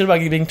don't give a shit about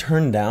getting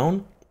turned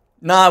down?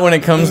 Not when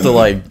it comes to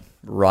like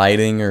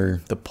writing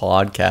or the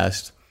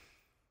podcast.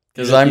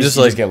 Because I'm just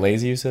you like... just get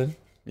lazy, you said?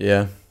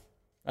 Yeah.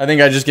 I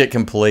think I just get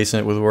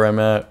complacent with where I'm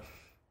at.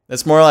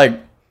 It's more like,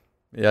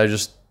 yeah, I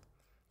just...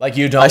 Like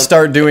you don't... I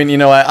start doing, you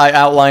know, I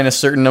outline a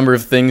certain number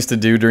of things to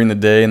do during the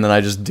day, and then I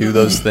just do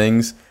those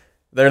things.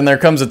 Then there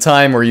comes a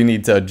time where you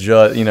need to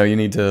adjust, you know, you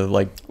need to,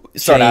 like,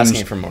 start change,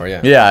 asking for more,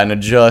 yeah. Yeah, and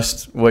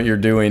adjust what you're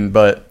doing,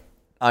 but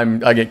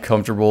I get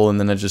comfortable, and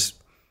then it's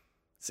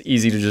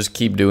easy to just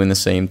keep doing the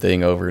same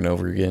thing over and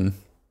over again.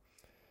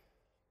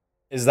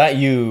 Is that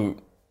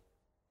you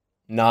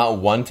not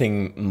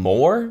wanting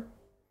more?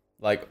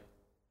 Like,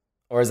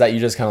 or is that you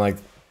just kind of,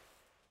 like,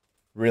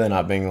 really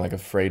not being, like,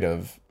 afraid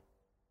of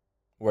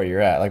where you're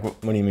at? Like, what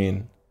do you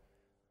mean?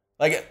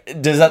 Like,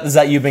 is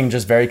that you being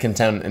just very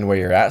content in where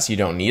you're at, so you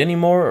don't need any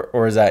more?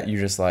 Or is that you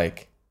just,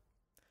 like,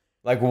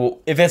 well,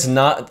 if it's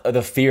not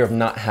the fear of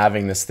not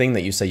having this thing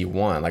that you say you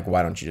want, like,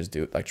 why don't you just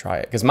do it? Like, try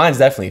it? Because mine's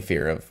definitely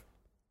fear of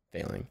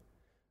failing.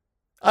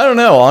 I don't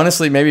know.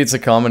 Honestly, maybe it's a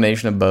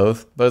combination of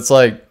both. But it's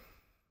like,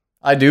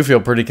 I do feel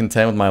pretty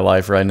content with my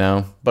life right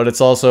now. But it's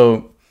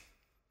also...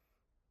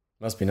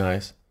 Must be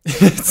nice.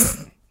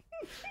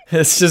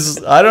 It's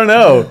just, I don't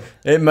know.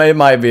 It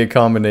might be a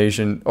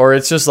combination. Or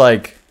it's just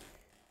like...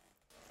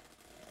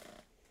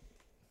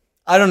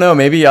 I don't know.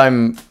 Maybe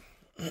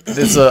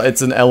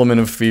it's an element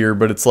of fear,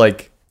 but it's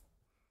like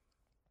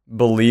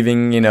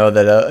believing, you know,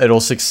 that it'll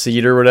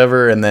succeed or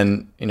whatever, and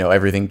then, you know,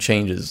 everything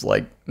changes.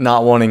 Like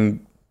not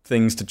wanting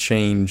things to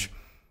change,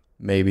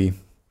 maybe,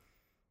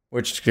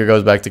 which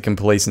goes back to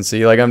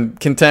complacency. Like I'm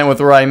content with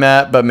where I'm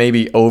at, but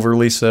maybe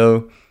overly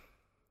so.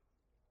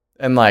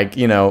 And like,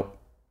 you know,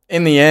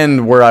 in the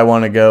end, where I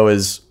want to go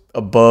is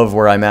above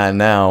where I'm at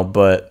now,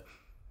 but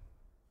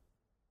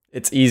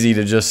it's easy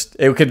to just...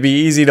 It could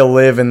be easy to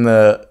live in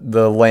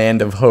the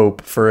land of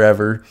hope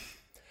forever.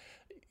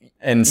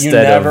 Instead you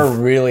never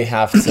really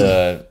have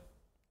to...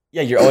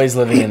 Yeah, you're always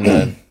living in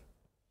the...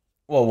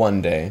 Well,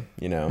 one day,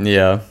 you know?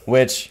 Yeah.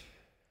 Which,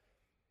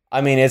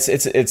 I mean,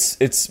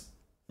 it's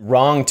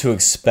wrong to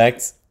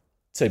expect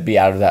to be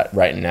out of that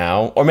right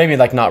now. Or maybe,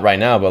 like, not right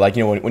now, but, like,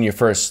 you know, when you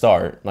first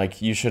start, like,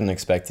 you shouldn't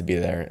expect to be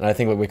there. And I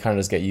think we kind of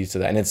just get used to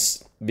that. And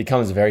it's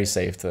becomes very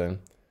safe to...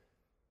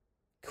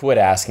 quit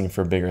asking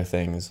for bigger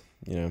things,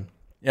 you know?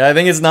 Yeah, I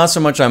think it's not so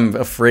much I'm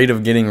afraid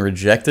of getting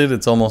rejected.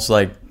 It's almost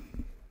like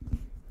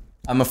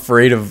I'm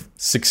afraid of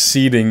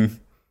succeeding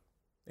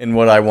in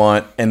what I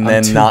want and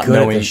then not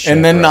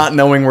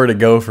knowing where to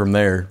go from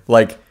there.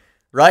 Like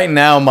right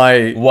now,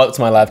 what's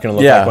my life gonna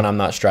look like when I'm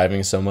not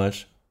striving so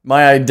much?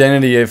 My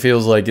identity, it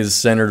feels like, is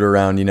centered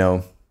around, you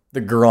know,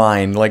 the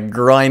grind, like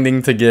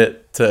grinding to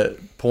get to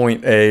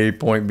point A,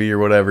 point B, or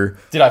whatever.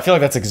 Dude, I feel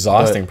like that's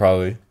exhausting,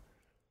 probably.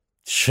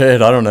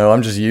 Shit, I don't know.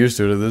 I'm just used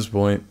to it at this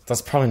point.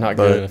 That's probably not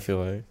good, I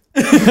feel like.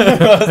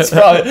 That's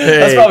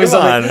probably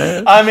something. on,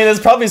 man. I mean, it's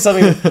probably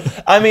something.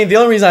 I mean, the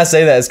only reason I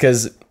say that is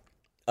because,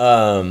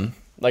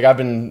 like, I've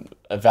been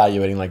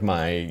evaluating like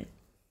my,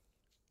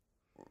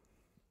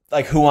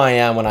 like, who I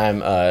am when I'm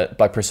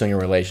like pursuing a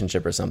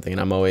relationship or something,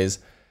 and I'm always,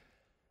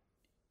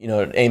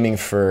 aiming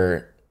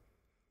for,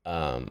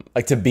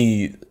 like, to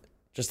be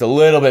just a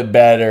little bit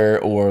better,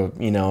 or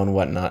and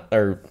whatnot,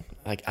 or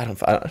like I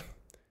don't.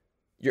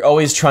 You're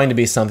always trying to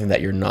be something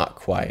that you're not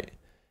quite,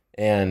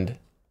 and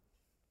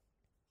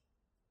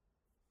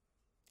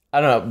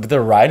I don't know. But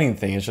the writing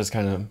thing is just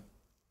kind of,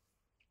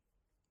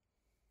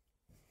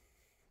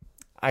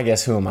 I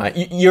guess, who am I?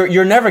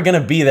 You're never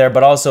gonna be there,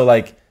 but also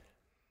like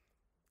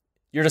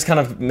you're just kind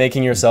of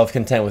making yourself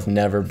content with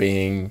never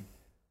being,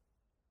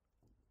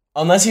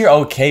 unless you're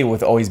okay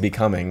with always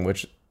becoming,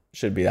 which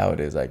should be how it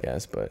is, I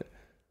guess. But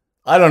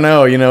I don't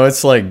know.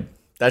 It's like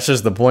that's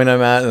just the point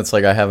I'm at. And it's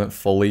like I haven't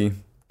fully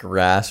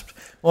grasped.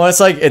 Well,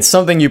 it's like it's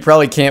something you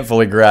probably can't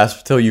fully grasp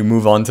until you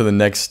move on to the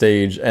next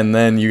stage, and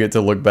then you get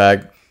to look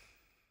back.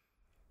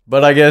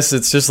 But I guess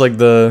it's just like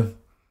the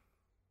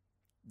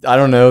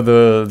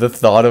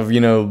thought of,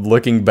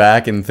 looking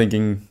back and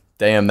thinking,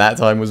 damn, that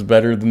time was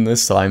better than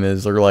this time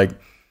is, or like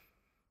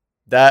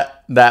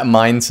that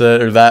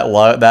mindset, or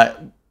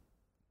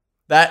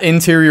that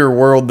interior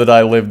world that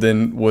I lived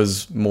in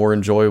was more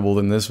enjoyable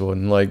than this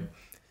one. Like,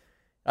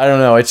 I don't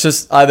know. It's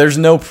just, there's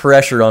no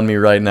pressure on me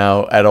right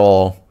now at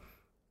all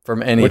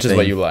from anything. Which is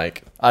what you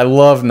like. I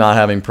love not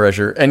having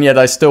pressure, and yet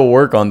I still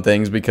work on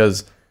things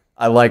because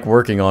I like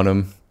working on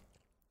them.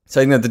 So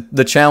I think that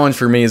the challenge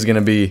for me is going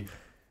to be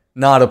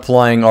not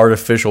applying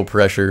artificial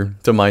pressure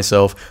to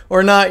myself,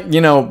 or not,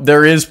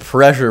 there is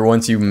pressure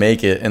once you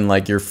make it, and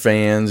like your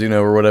fans,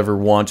 or whatever,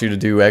 want you to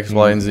do X,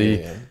 Y, and Z.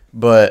 Yeah.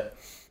 But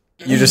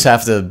you just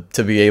have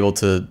to be able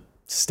to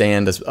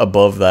stand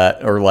above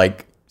that, or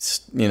like,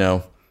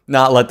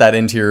 not let that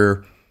into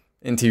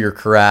your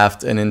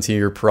craft and into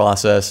your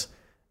process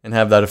and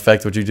have that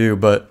affect what you do.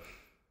 But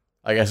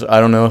I guess I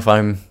don't know if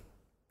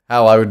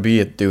how I would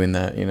be at doing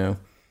that,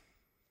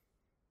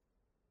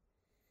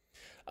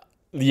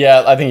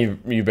 Yeah, I think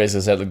you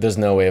basically said, like, there's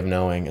no way of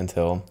knowing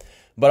until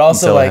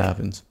it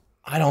happens.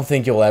 I don't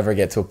think you'll ever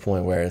get to a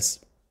point where it's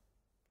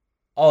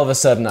all of a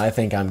sudden I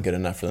think I'm good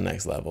enough for the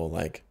next level,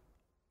 like,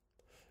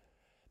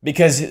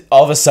 because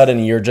all of a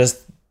sudden you're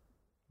just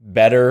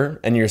better,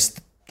 and you're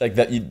like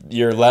that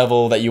your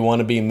level that you want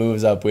to be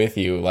moves up with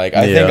you. Like,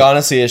 I think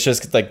honestly it's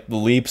just like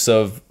leaps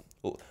of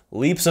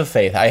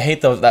faith. I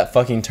hate that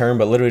fucking term,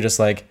 but literally just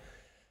like,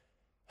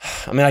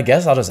 I mean, I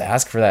guess I'll just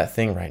ask for that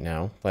thing right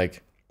now,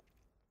 like.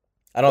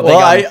 I don't think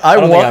I'm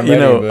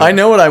ready, I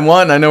know what I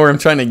want, and I know where I'm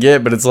trying to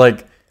get, but it's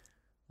like,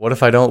 what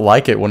if I don't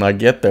like it when I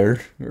get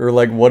there? Or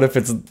like, what if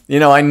it's,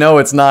 I know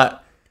it's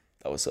not,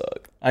 that would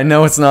suck. I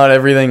know it's not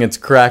everything it's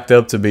cracked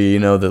up to be,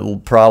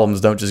 the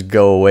problems don't just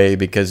go away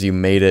because you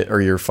made it or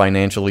you're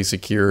financially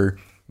secure,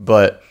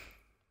 but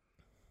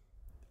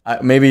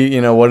maybe,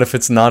 what if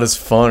it's not as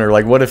fun, or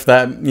like, what if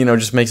that,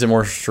 just makes it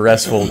more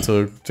stressful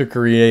to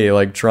create,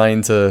 like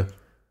trying to,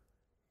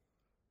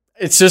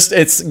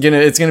 it's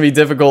gonna be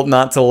difficult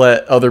not to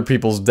let other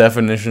people's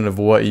definition of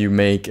what you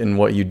make and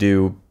what you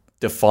do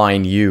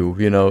define you.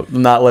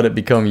 Not let it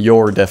become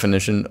your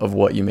definition of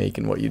what you make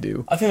and what you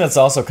do. I think that's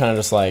also kind of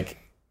just like,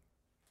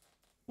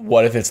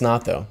 what if it's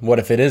not though? What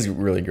if it is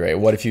really great?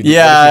 What if you?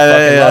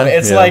 Love it?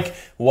 It's like,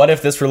 what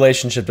if this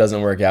relationship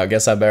doesn't work out?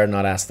 Guess I better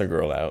not ask the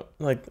girl out.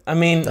 Like, I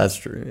mean, that's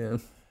true.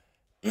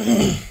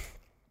 Yeah.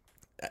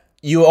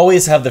 You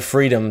always have the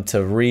freedom to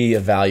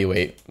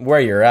reevaluate where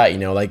you're at.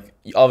 Like,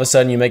 all of a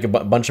sudden you make a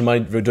bunch of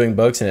money doing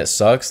books and it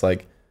sucks.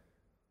 Like,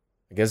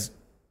 I guess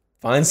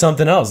find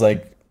something else.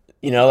 Like,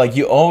 like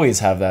you always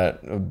have that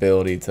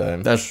ability to.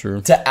 That's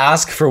true. To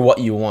ask for what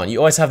you want. You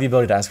always have the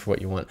ability to ask for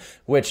what you want.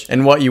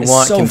 And what you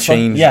want can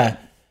change. Yeah.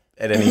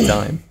 At any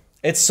time.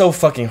 It's so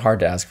fucking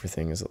hard to ask for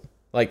things.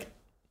 Like,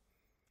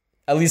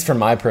 at least for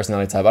my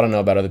personality type. I don't know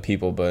about other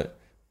people,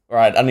 or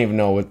I don't even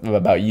know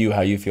about you,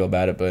 how you feel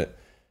about it, but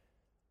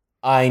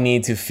I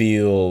need to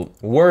feel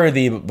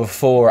worthy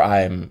before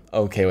I'm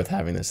okay with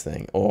having this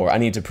thing. Or I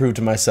need to prove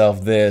to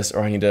myself this, or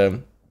I need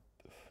to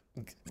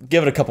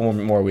give it a couple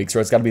more weeks,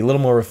 or it's got to be a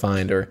little more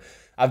refined, or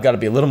I've got to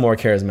be a little more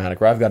charismatic,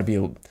 or I've got to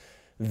be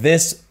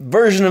this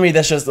version of me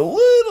that's just a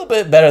little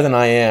bit better than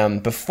I am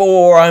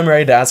before I'm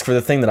ready to ask for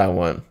the thing that I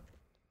want.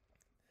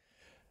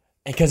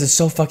 Because it's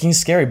so fucking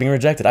scary being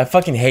rejected. I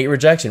fucking hate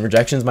rejection.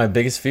 Rejection is my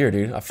biggest fear,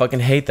 dude. I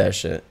fucking hate that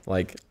shit.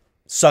 Like,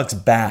 sucks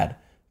bad.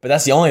 But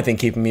that's the only thing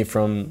keeping me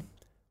from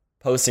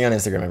posting on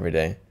Instagram every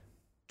day,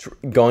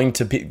 going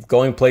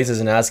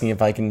places and asking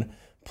if I can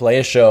play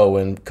a show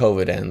when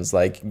COVID ends,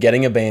 like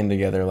getting a band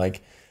together,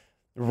 like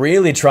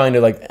really trying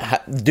to like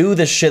do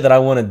the shit that I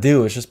want to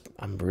do. It's just,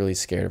 I'm really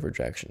scared of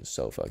rejection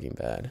so fucking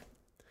bad.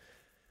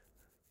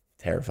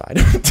 Terrified.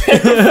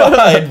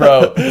 Terrified,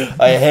 bro.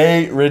 I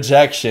hate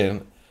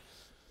rejection.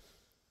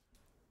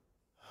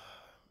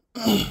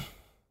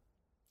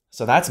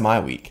 So that's my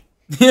week.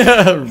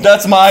 Yeah,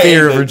 that's my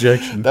fear of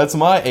rejection. That's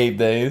my 8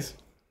 days.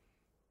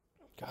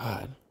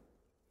 God,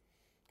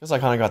 guess I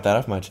kind of got that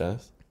off my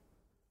chest.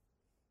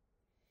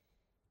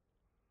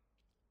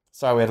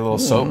 Sorry, we had a little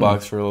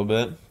soapbox for a little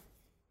bit. Do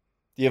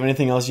you have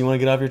anything else you want to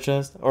get off your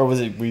chest? Or were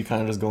you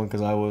kind of just going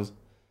because I was?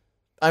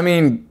 I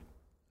mean,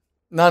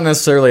 not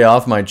necessarily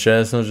off my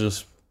chest. I was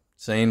just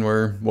saying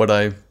what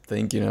I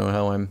think,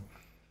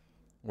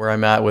 where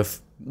I'm at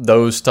with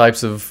those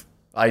types of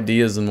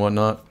ideas and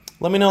whatnot.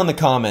 Let me know in the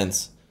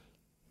comments.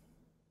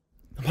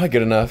 Am I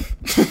good enough?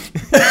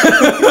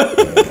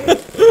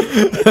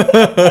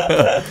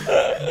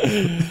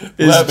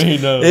 Let me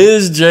know.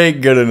 Is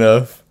Jake good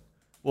enough?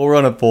 We'll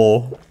run a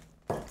poll.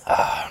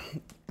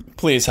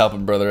 Please help a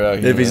brother out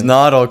here. If he's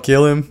not, I'll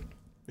kill him.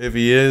 If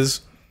he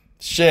is,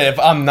 shit. If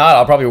I'm not,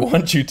 I'll probably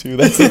want you to.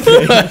 That's the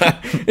thing.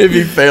 If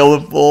you fail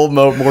the poll,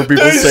 more people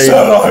They say said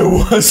I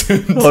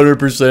wasn't.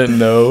 100%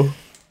 no.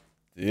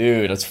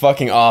 Dude, that's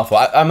fucking awful.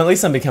 I'm at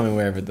least I'm becoming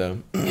aware of it though.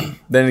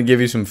 Then it'd give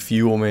you some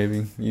fuel,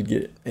 maybe. You'd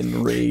get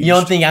enraged. You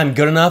don't think I'm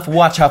good enough?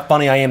 Watch how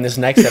funny I am this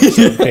next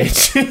episode,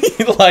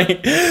 bitch.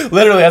 Like,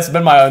 literally, that's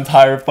been my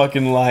entire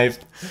fucking life.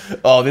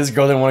 Oh, this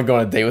girl didn't want to go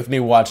on a date with me.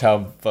 Watch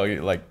how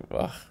fucking, like,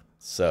 ugh,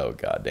 so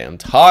goddamn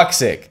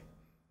toxic.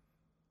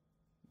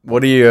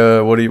 What's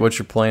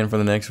your plan for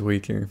the next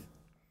week here?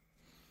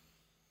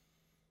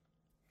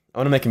 I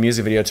want to make a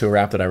music video to a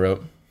rap that I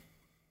wrote.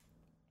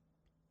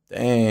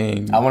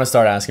 Dang. I want to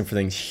start asking for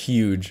things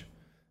huge.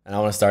 And I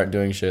want to start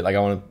doing shit. Like, I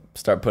want to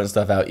start putting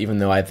stuff out, even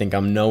though I think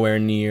I'm nowhere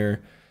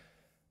near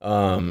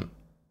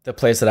the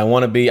place that I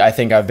want to be. I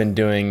think I've been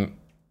doing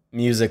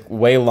music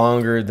way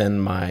longer than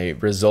my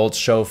results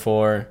show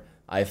for.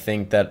 I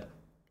think that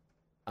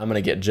I'm going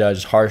to get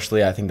judged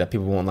harshly. I think that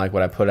people won't like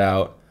what I put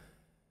out.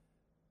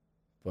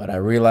 But I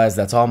realize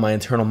that's all my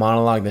internal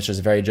monologue that's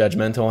just very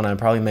judgmental, and I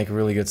probably make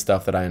really good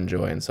stuff that I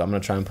enjoy. And so I'm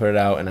going to try and put it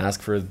out and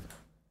ask for the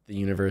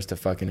universe to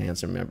fucking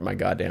answer my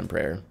goddamn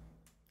prayer.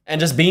 And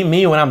just be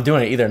me when I'm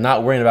doing it, either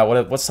not worrying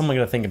about what's someone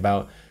going to think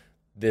about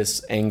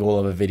this angle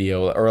of a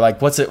video, or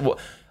like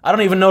I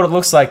don't even know what it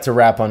looks like to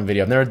rap on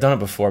video. I've never done it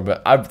before,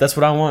 but that's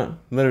what I want,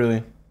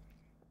 literally.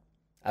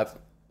 It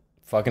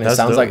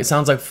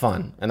sounds like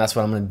fun, and that's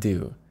what I'm going to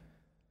do.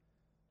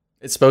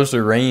 It's supposed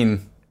to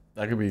rain.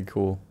 That could be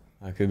cool.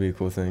 That could be a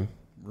cool thing.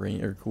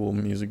 Rain or cool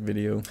music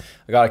video.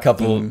 I got a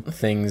couple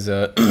things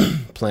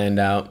planned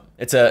out.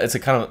 It's a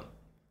kind of,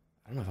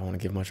 I don't know if I want to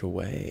give much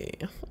away.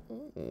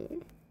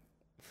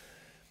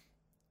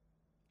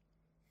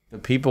 The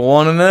people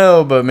want to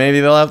know, but maybe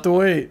they'll have to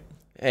wait.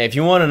 Hey, if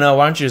you want to know,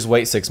 why don't you just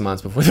wait 6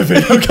 months before the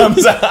video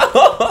comes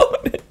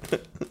out?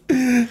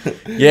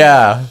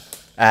 Yeah,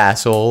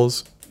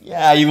 assholes.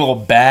 Yeah, you little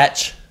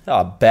batch.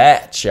 Oh,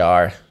 batch you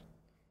are.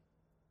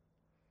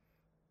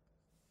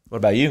 What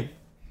about you?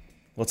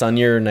 What's on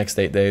your next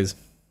 8 days?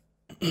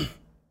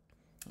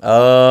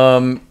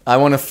 I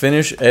want to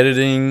finish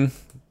editing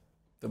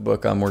the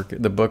book I'm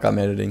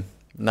editing,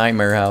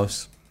 Nightmare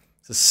House.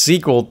 It's a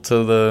sequel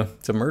to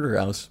Murder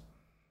House.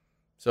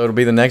 So it'll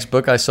be the next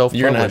book I self-publish.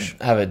 You're going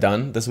to have it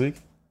done this week?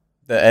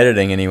 The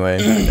editing, anyway.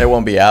 It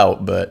won't be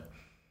out, but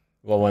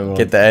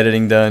get the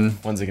editing done.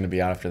 When's it going to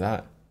be out after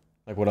that?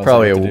 Like, what else?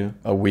 Probably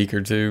a week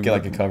or two. Get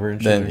like a cover and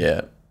shit? Then,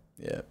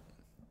 yeah.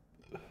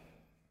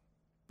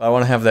 I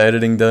want to have the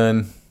editing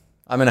done.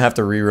 I'm going to have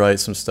to rewrite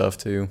some stuff,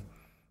 too.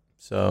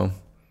 So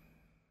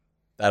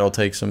that'll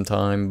take some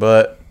time.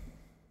 But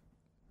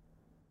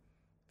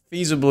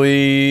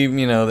feasibly,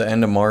 the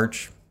end of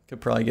March, could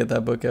probably get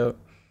that book out.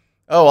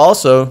 Oh,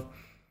 also,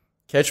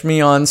 catch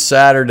me on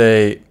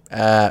Saturday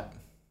at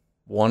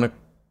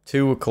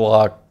 2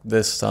 o'clock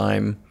this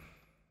time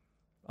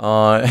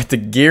at the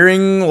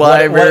Gearing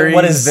Library.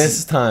 What is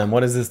this time?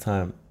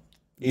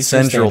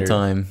 Eastern Central Standard.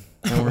 Time.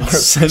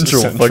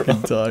 Central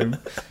fucking time.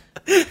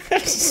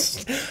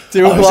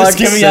 2 I was o'clock just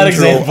giving out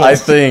Central. examples. I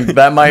think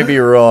that might be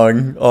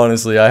wrong.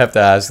 Honestly, I have to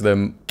ask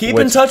them. Keep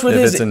in touch with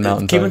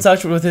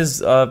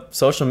his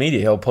social media.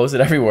 He'll post it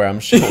everywhere, I'm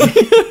sure.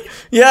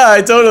 Yeah,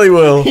 I totally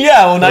will.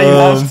 Yeah, well, now you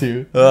have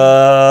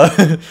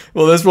to.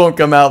 Well, this won't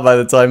come out by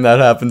the time that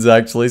happens,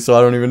 actually, so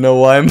I don't even know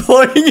why I'm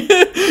plugging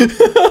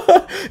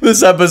it.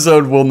 This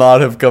episode will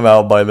not have come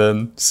out by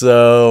then,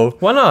 so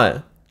Why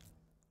not?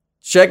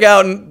 check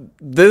out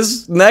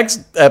this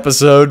next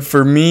episode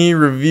for me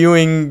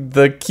reviewing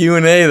the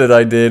Q&A that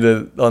I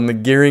did on the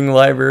Gearing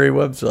Library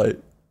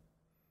website.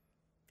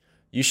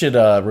 You should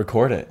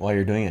record it while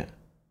you're doing it.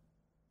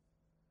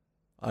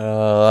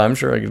 I'm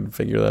sure I could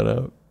figure that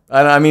out.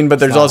 I mean, but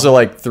there's also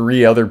like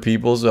 3 other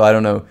people, so I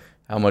don't know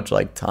how much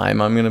like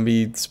time I'm gonna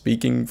be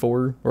speaking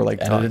for, or like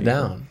Edit talking it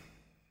down.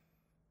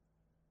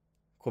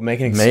 Quit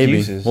making Maybe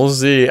excuses. we'll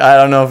see. I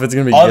don't know if it's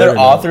gonna be Are good there or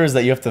not. authors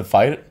that you have to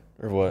fight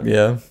or what?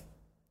 Yeah,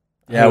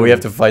 Who? we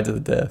have to fight to the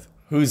death.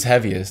 Who's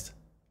heaviest?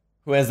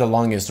 Who has the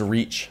longest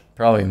reach?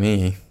 Probably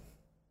me.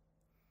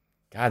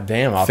 God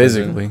damn,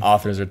 Physically.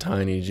 authors are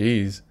tiny.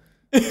 Jeez.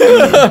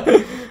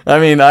 I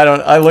mean,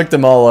 I looked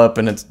them all up,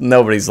 and it's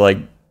nobody's like.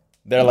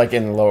 They're like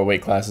in the lower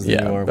weight classes than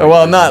Yeah. you are.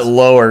 Well, not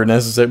lower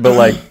necessarily, but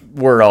like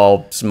we're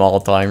all small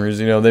timers.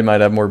 They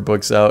might have more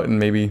books out and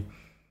maybe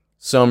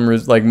some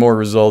more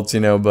results.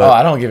 But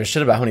I don't give a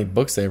shit about how many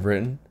books they've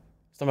written.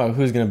 It's not about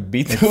who's gonna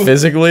beat them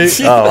physically,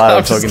 Yeah, I I'm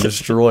would just fucking kidding.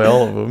 destroy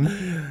all of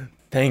them.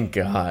 Thank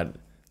God.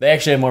 They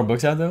actually have more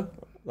books out though.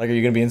 Like, are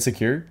you gonna be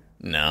insecure?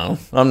 No,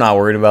 I'm not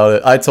worried about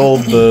it. I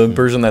told the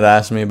person that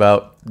asked me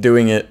about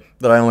doing it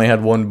that I only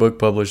had one book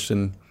published,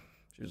 and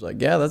she was like,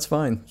 "Yeah, that's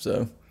fine."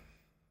 So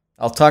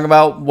I'll talk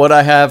about what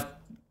I have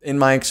in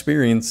my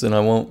experience, and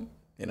I won't,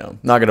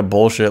 not gonna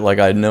bullshit like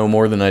I know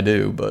more than I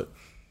do, but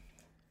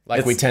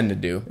Like we tend to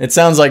do. it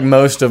sounds like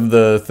most of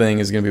the thing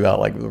is gonna be about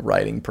like the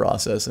writing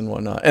process and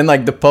whatnot, and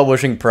like the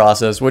publishing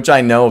process, which I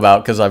know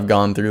about because I've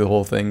gone through the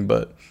whole thing,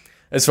 but.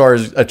 As far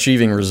as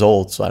achieving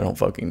results, I don't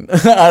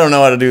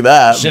know how to do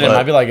that. Shit, it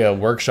might be like a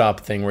workshop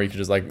thing where you could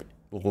just like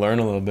learn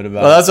a little bit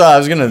about. Well, that's why I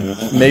was gonna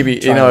maybe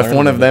Try and if learn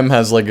one a of bit. them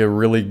has like a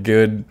really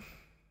good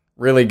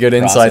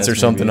insights Process, or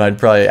something, maybe. I'd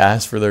probably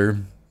ask for their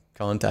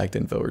contact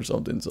info or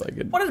something so I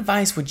could. What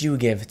advice would you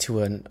give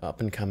to an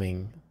up and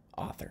coming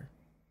author?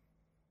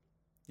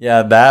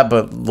 Yeah, that,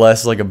 but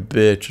less like a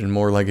bitch and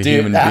more like a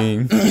human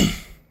being.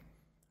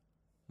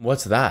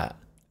 What's that?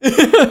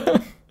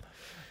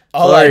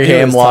 Sorry,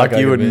 Hamlock,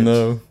 you wouldn't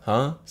know.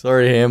 Huh?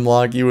 Sorry,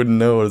 Hamlock, you wouldn't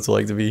know what it's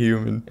like to be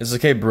human. It's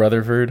okay,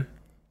 Brotherford.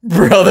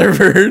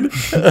 Brotherford.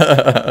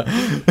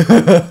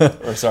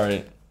 Or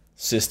sorry,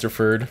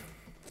 Sisterford.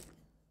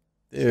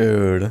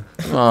 Dude,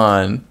 come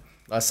on.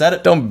 I said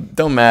it.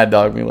 Don't mad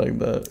dog me like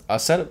that. I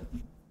said it.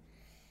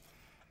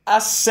 I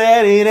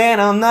said it and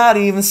I'm not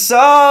even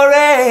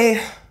sorry.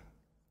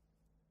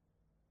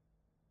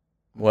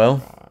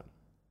 Well,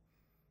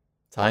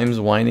 time's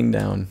winding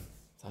down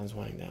Time's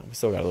winding down. We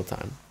still got a little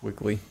time.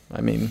 quickly.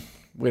 I mean,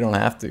 we don't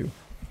have to.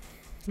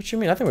 What you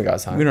mean? I think we got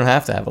time. We don't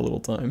have to have a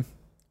little time.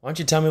 Why don't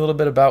you tell me a little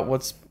bit about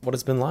what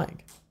it's been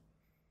like?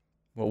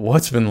 Well,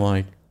 what's been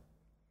like?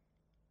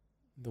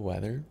 The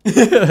weather.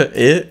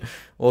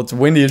 Well, it's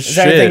windy as Is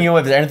there shit.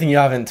 anything you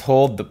haven't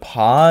told the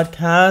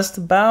podcast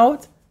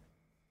about?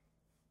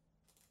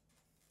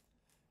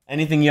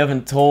 Anything you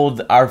haven't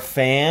told our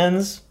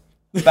fans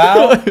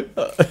about?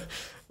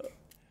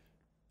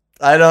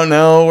 I don't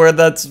know where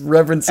that's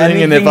referencing, and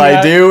Anything if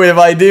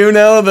I do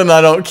know, then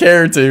I don't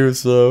care to.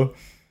 So,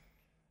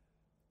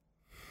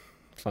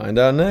 Find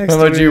out next. how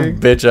about you, week.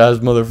 bitch ass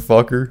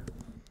motherfucker?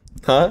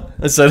 Huh?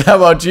 I said, how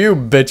about you,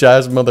 bitch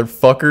ass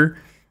motherfucker?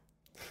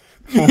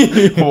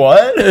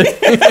 What?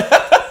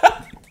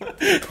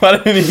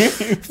 What did you?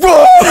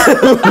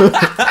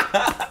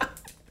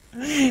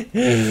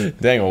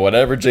 Dang,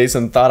 whatever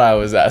Jason thought I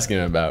was asking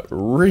about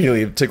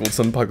really tickled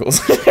some puckles.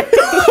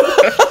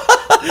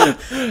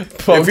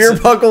 If your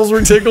puckles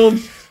were tickled,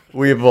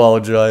 we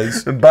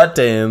apologize.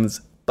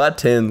 buttons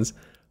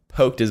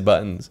poked his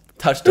buttons,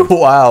 touched him.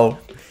 Wow,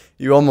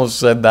 you almost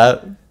said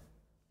that.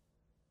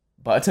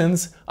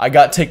 Buttons? I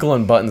got tickle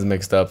and buttons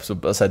mixed up, so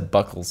I said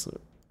buckles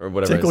or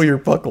whatever. Tickle your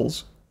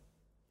puckles.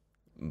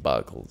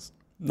 buckles.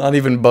 Not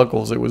even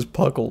buckles. It was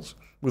puckles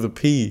with a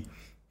P.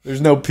 There's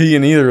no P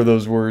in either of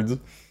those words.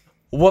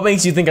 What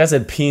makes you think I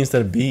said P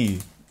instead of B?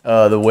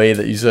 The way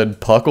that you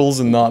said puckles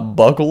and not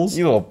buckles.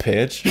 You little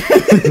pitch.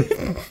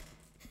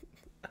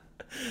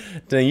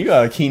 Dang, you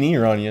got a keen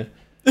ear on you.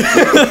 You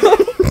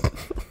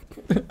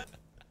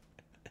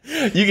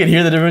can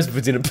hear the difference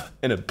between a p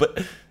and a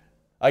but.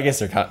 I guess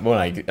they're kind of, when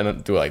I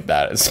don't do it like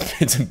that,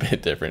 it's a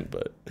bit different,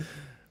 but.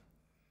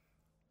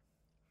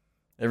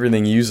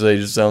 Everything you say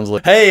just sounds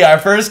like. Hey, our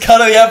first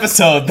cut of the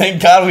episode.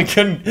 Thank God we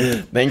couldn't.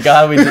 Thank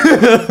God we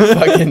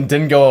fucking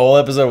didn't go a whole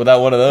episode without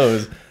one of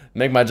those.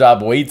 Make my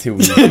job way too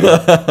easy.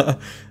 At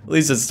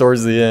least it's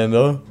towards the end,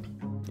 huh?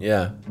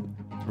 Yeah.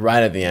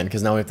 Right at the end,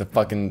 because now we have to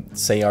fucking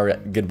say our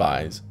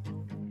goodbyes.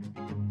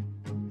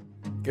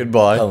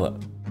 Goodbye. Hello.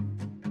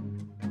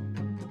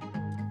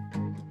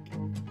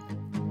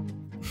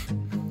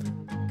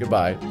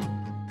 Goodbye.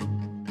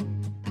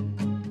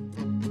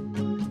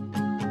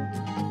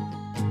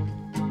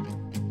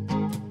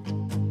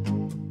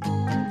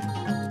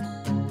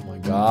 Oh my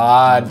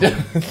God.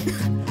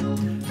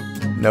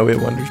 No Hit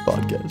Wonders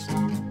podcast.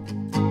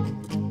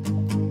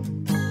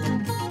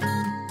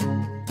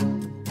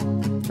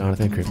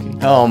 Jonathan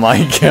Kripke. Oh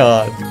my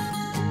god.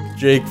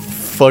 Jake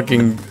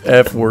fucking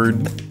F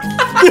word.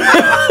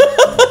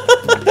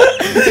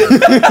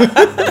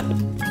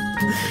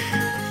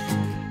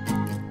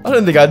 I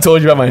didn't think I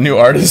told you about my new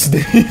artist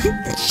name.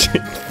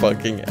 Shit,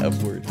 fucking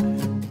F word.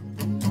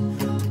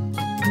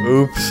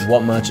 Oops.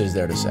 What much is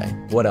there to say?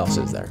 What else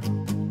is there?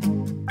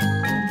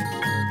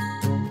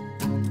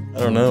 I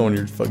don't know when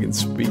you're fucking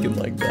speaking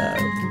like that.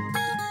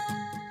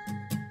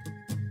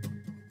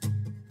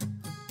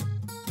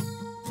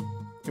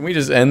 Can we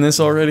just end this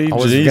already? I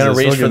was Jesus, gonna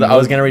reach for fucking the. I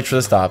was gonna reach for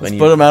the stop, Let's and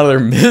put you. them out of their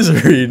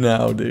misery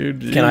now,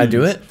 dude. Can I Jeez.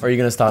 do it, or are you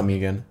gonna stop me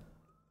again?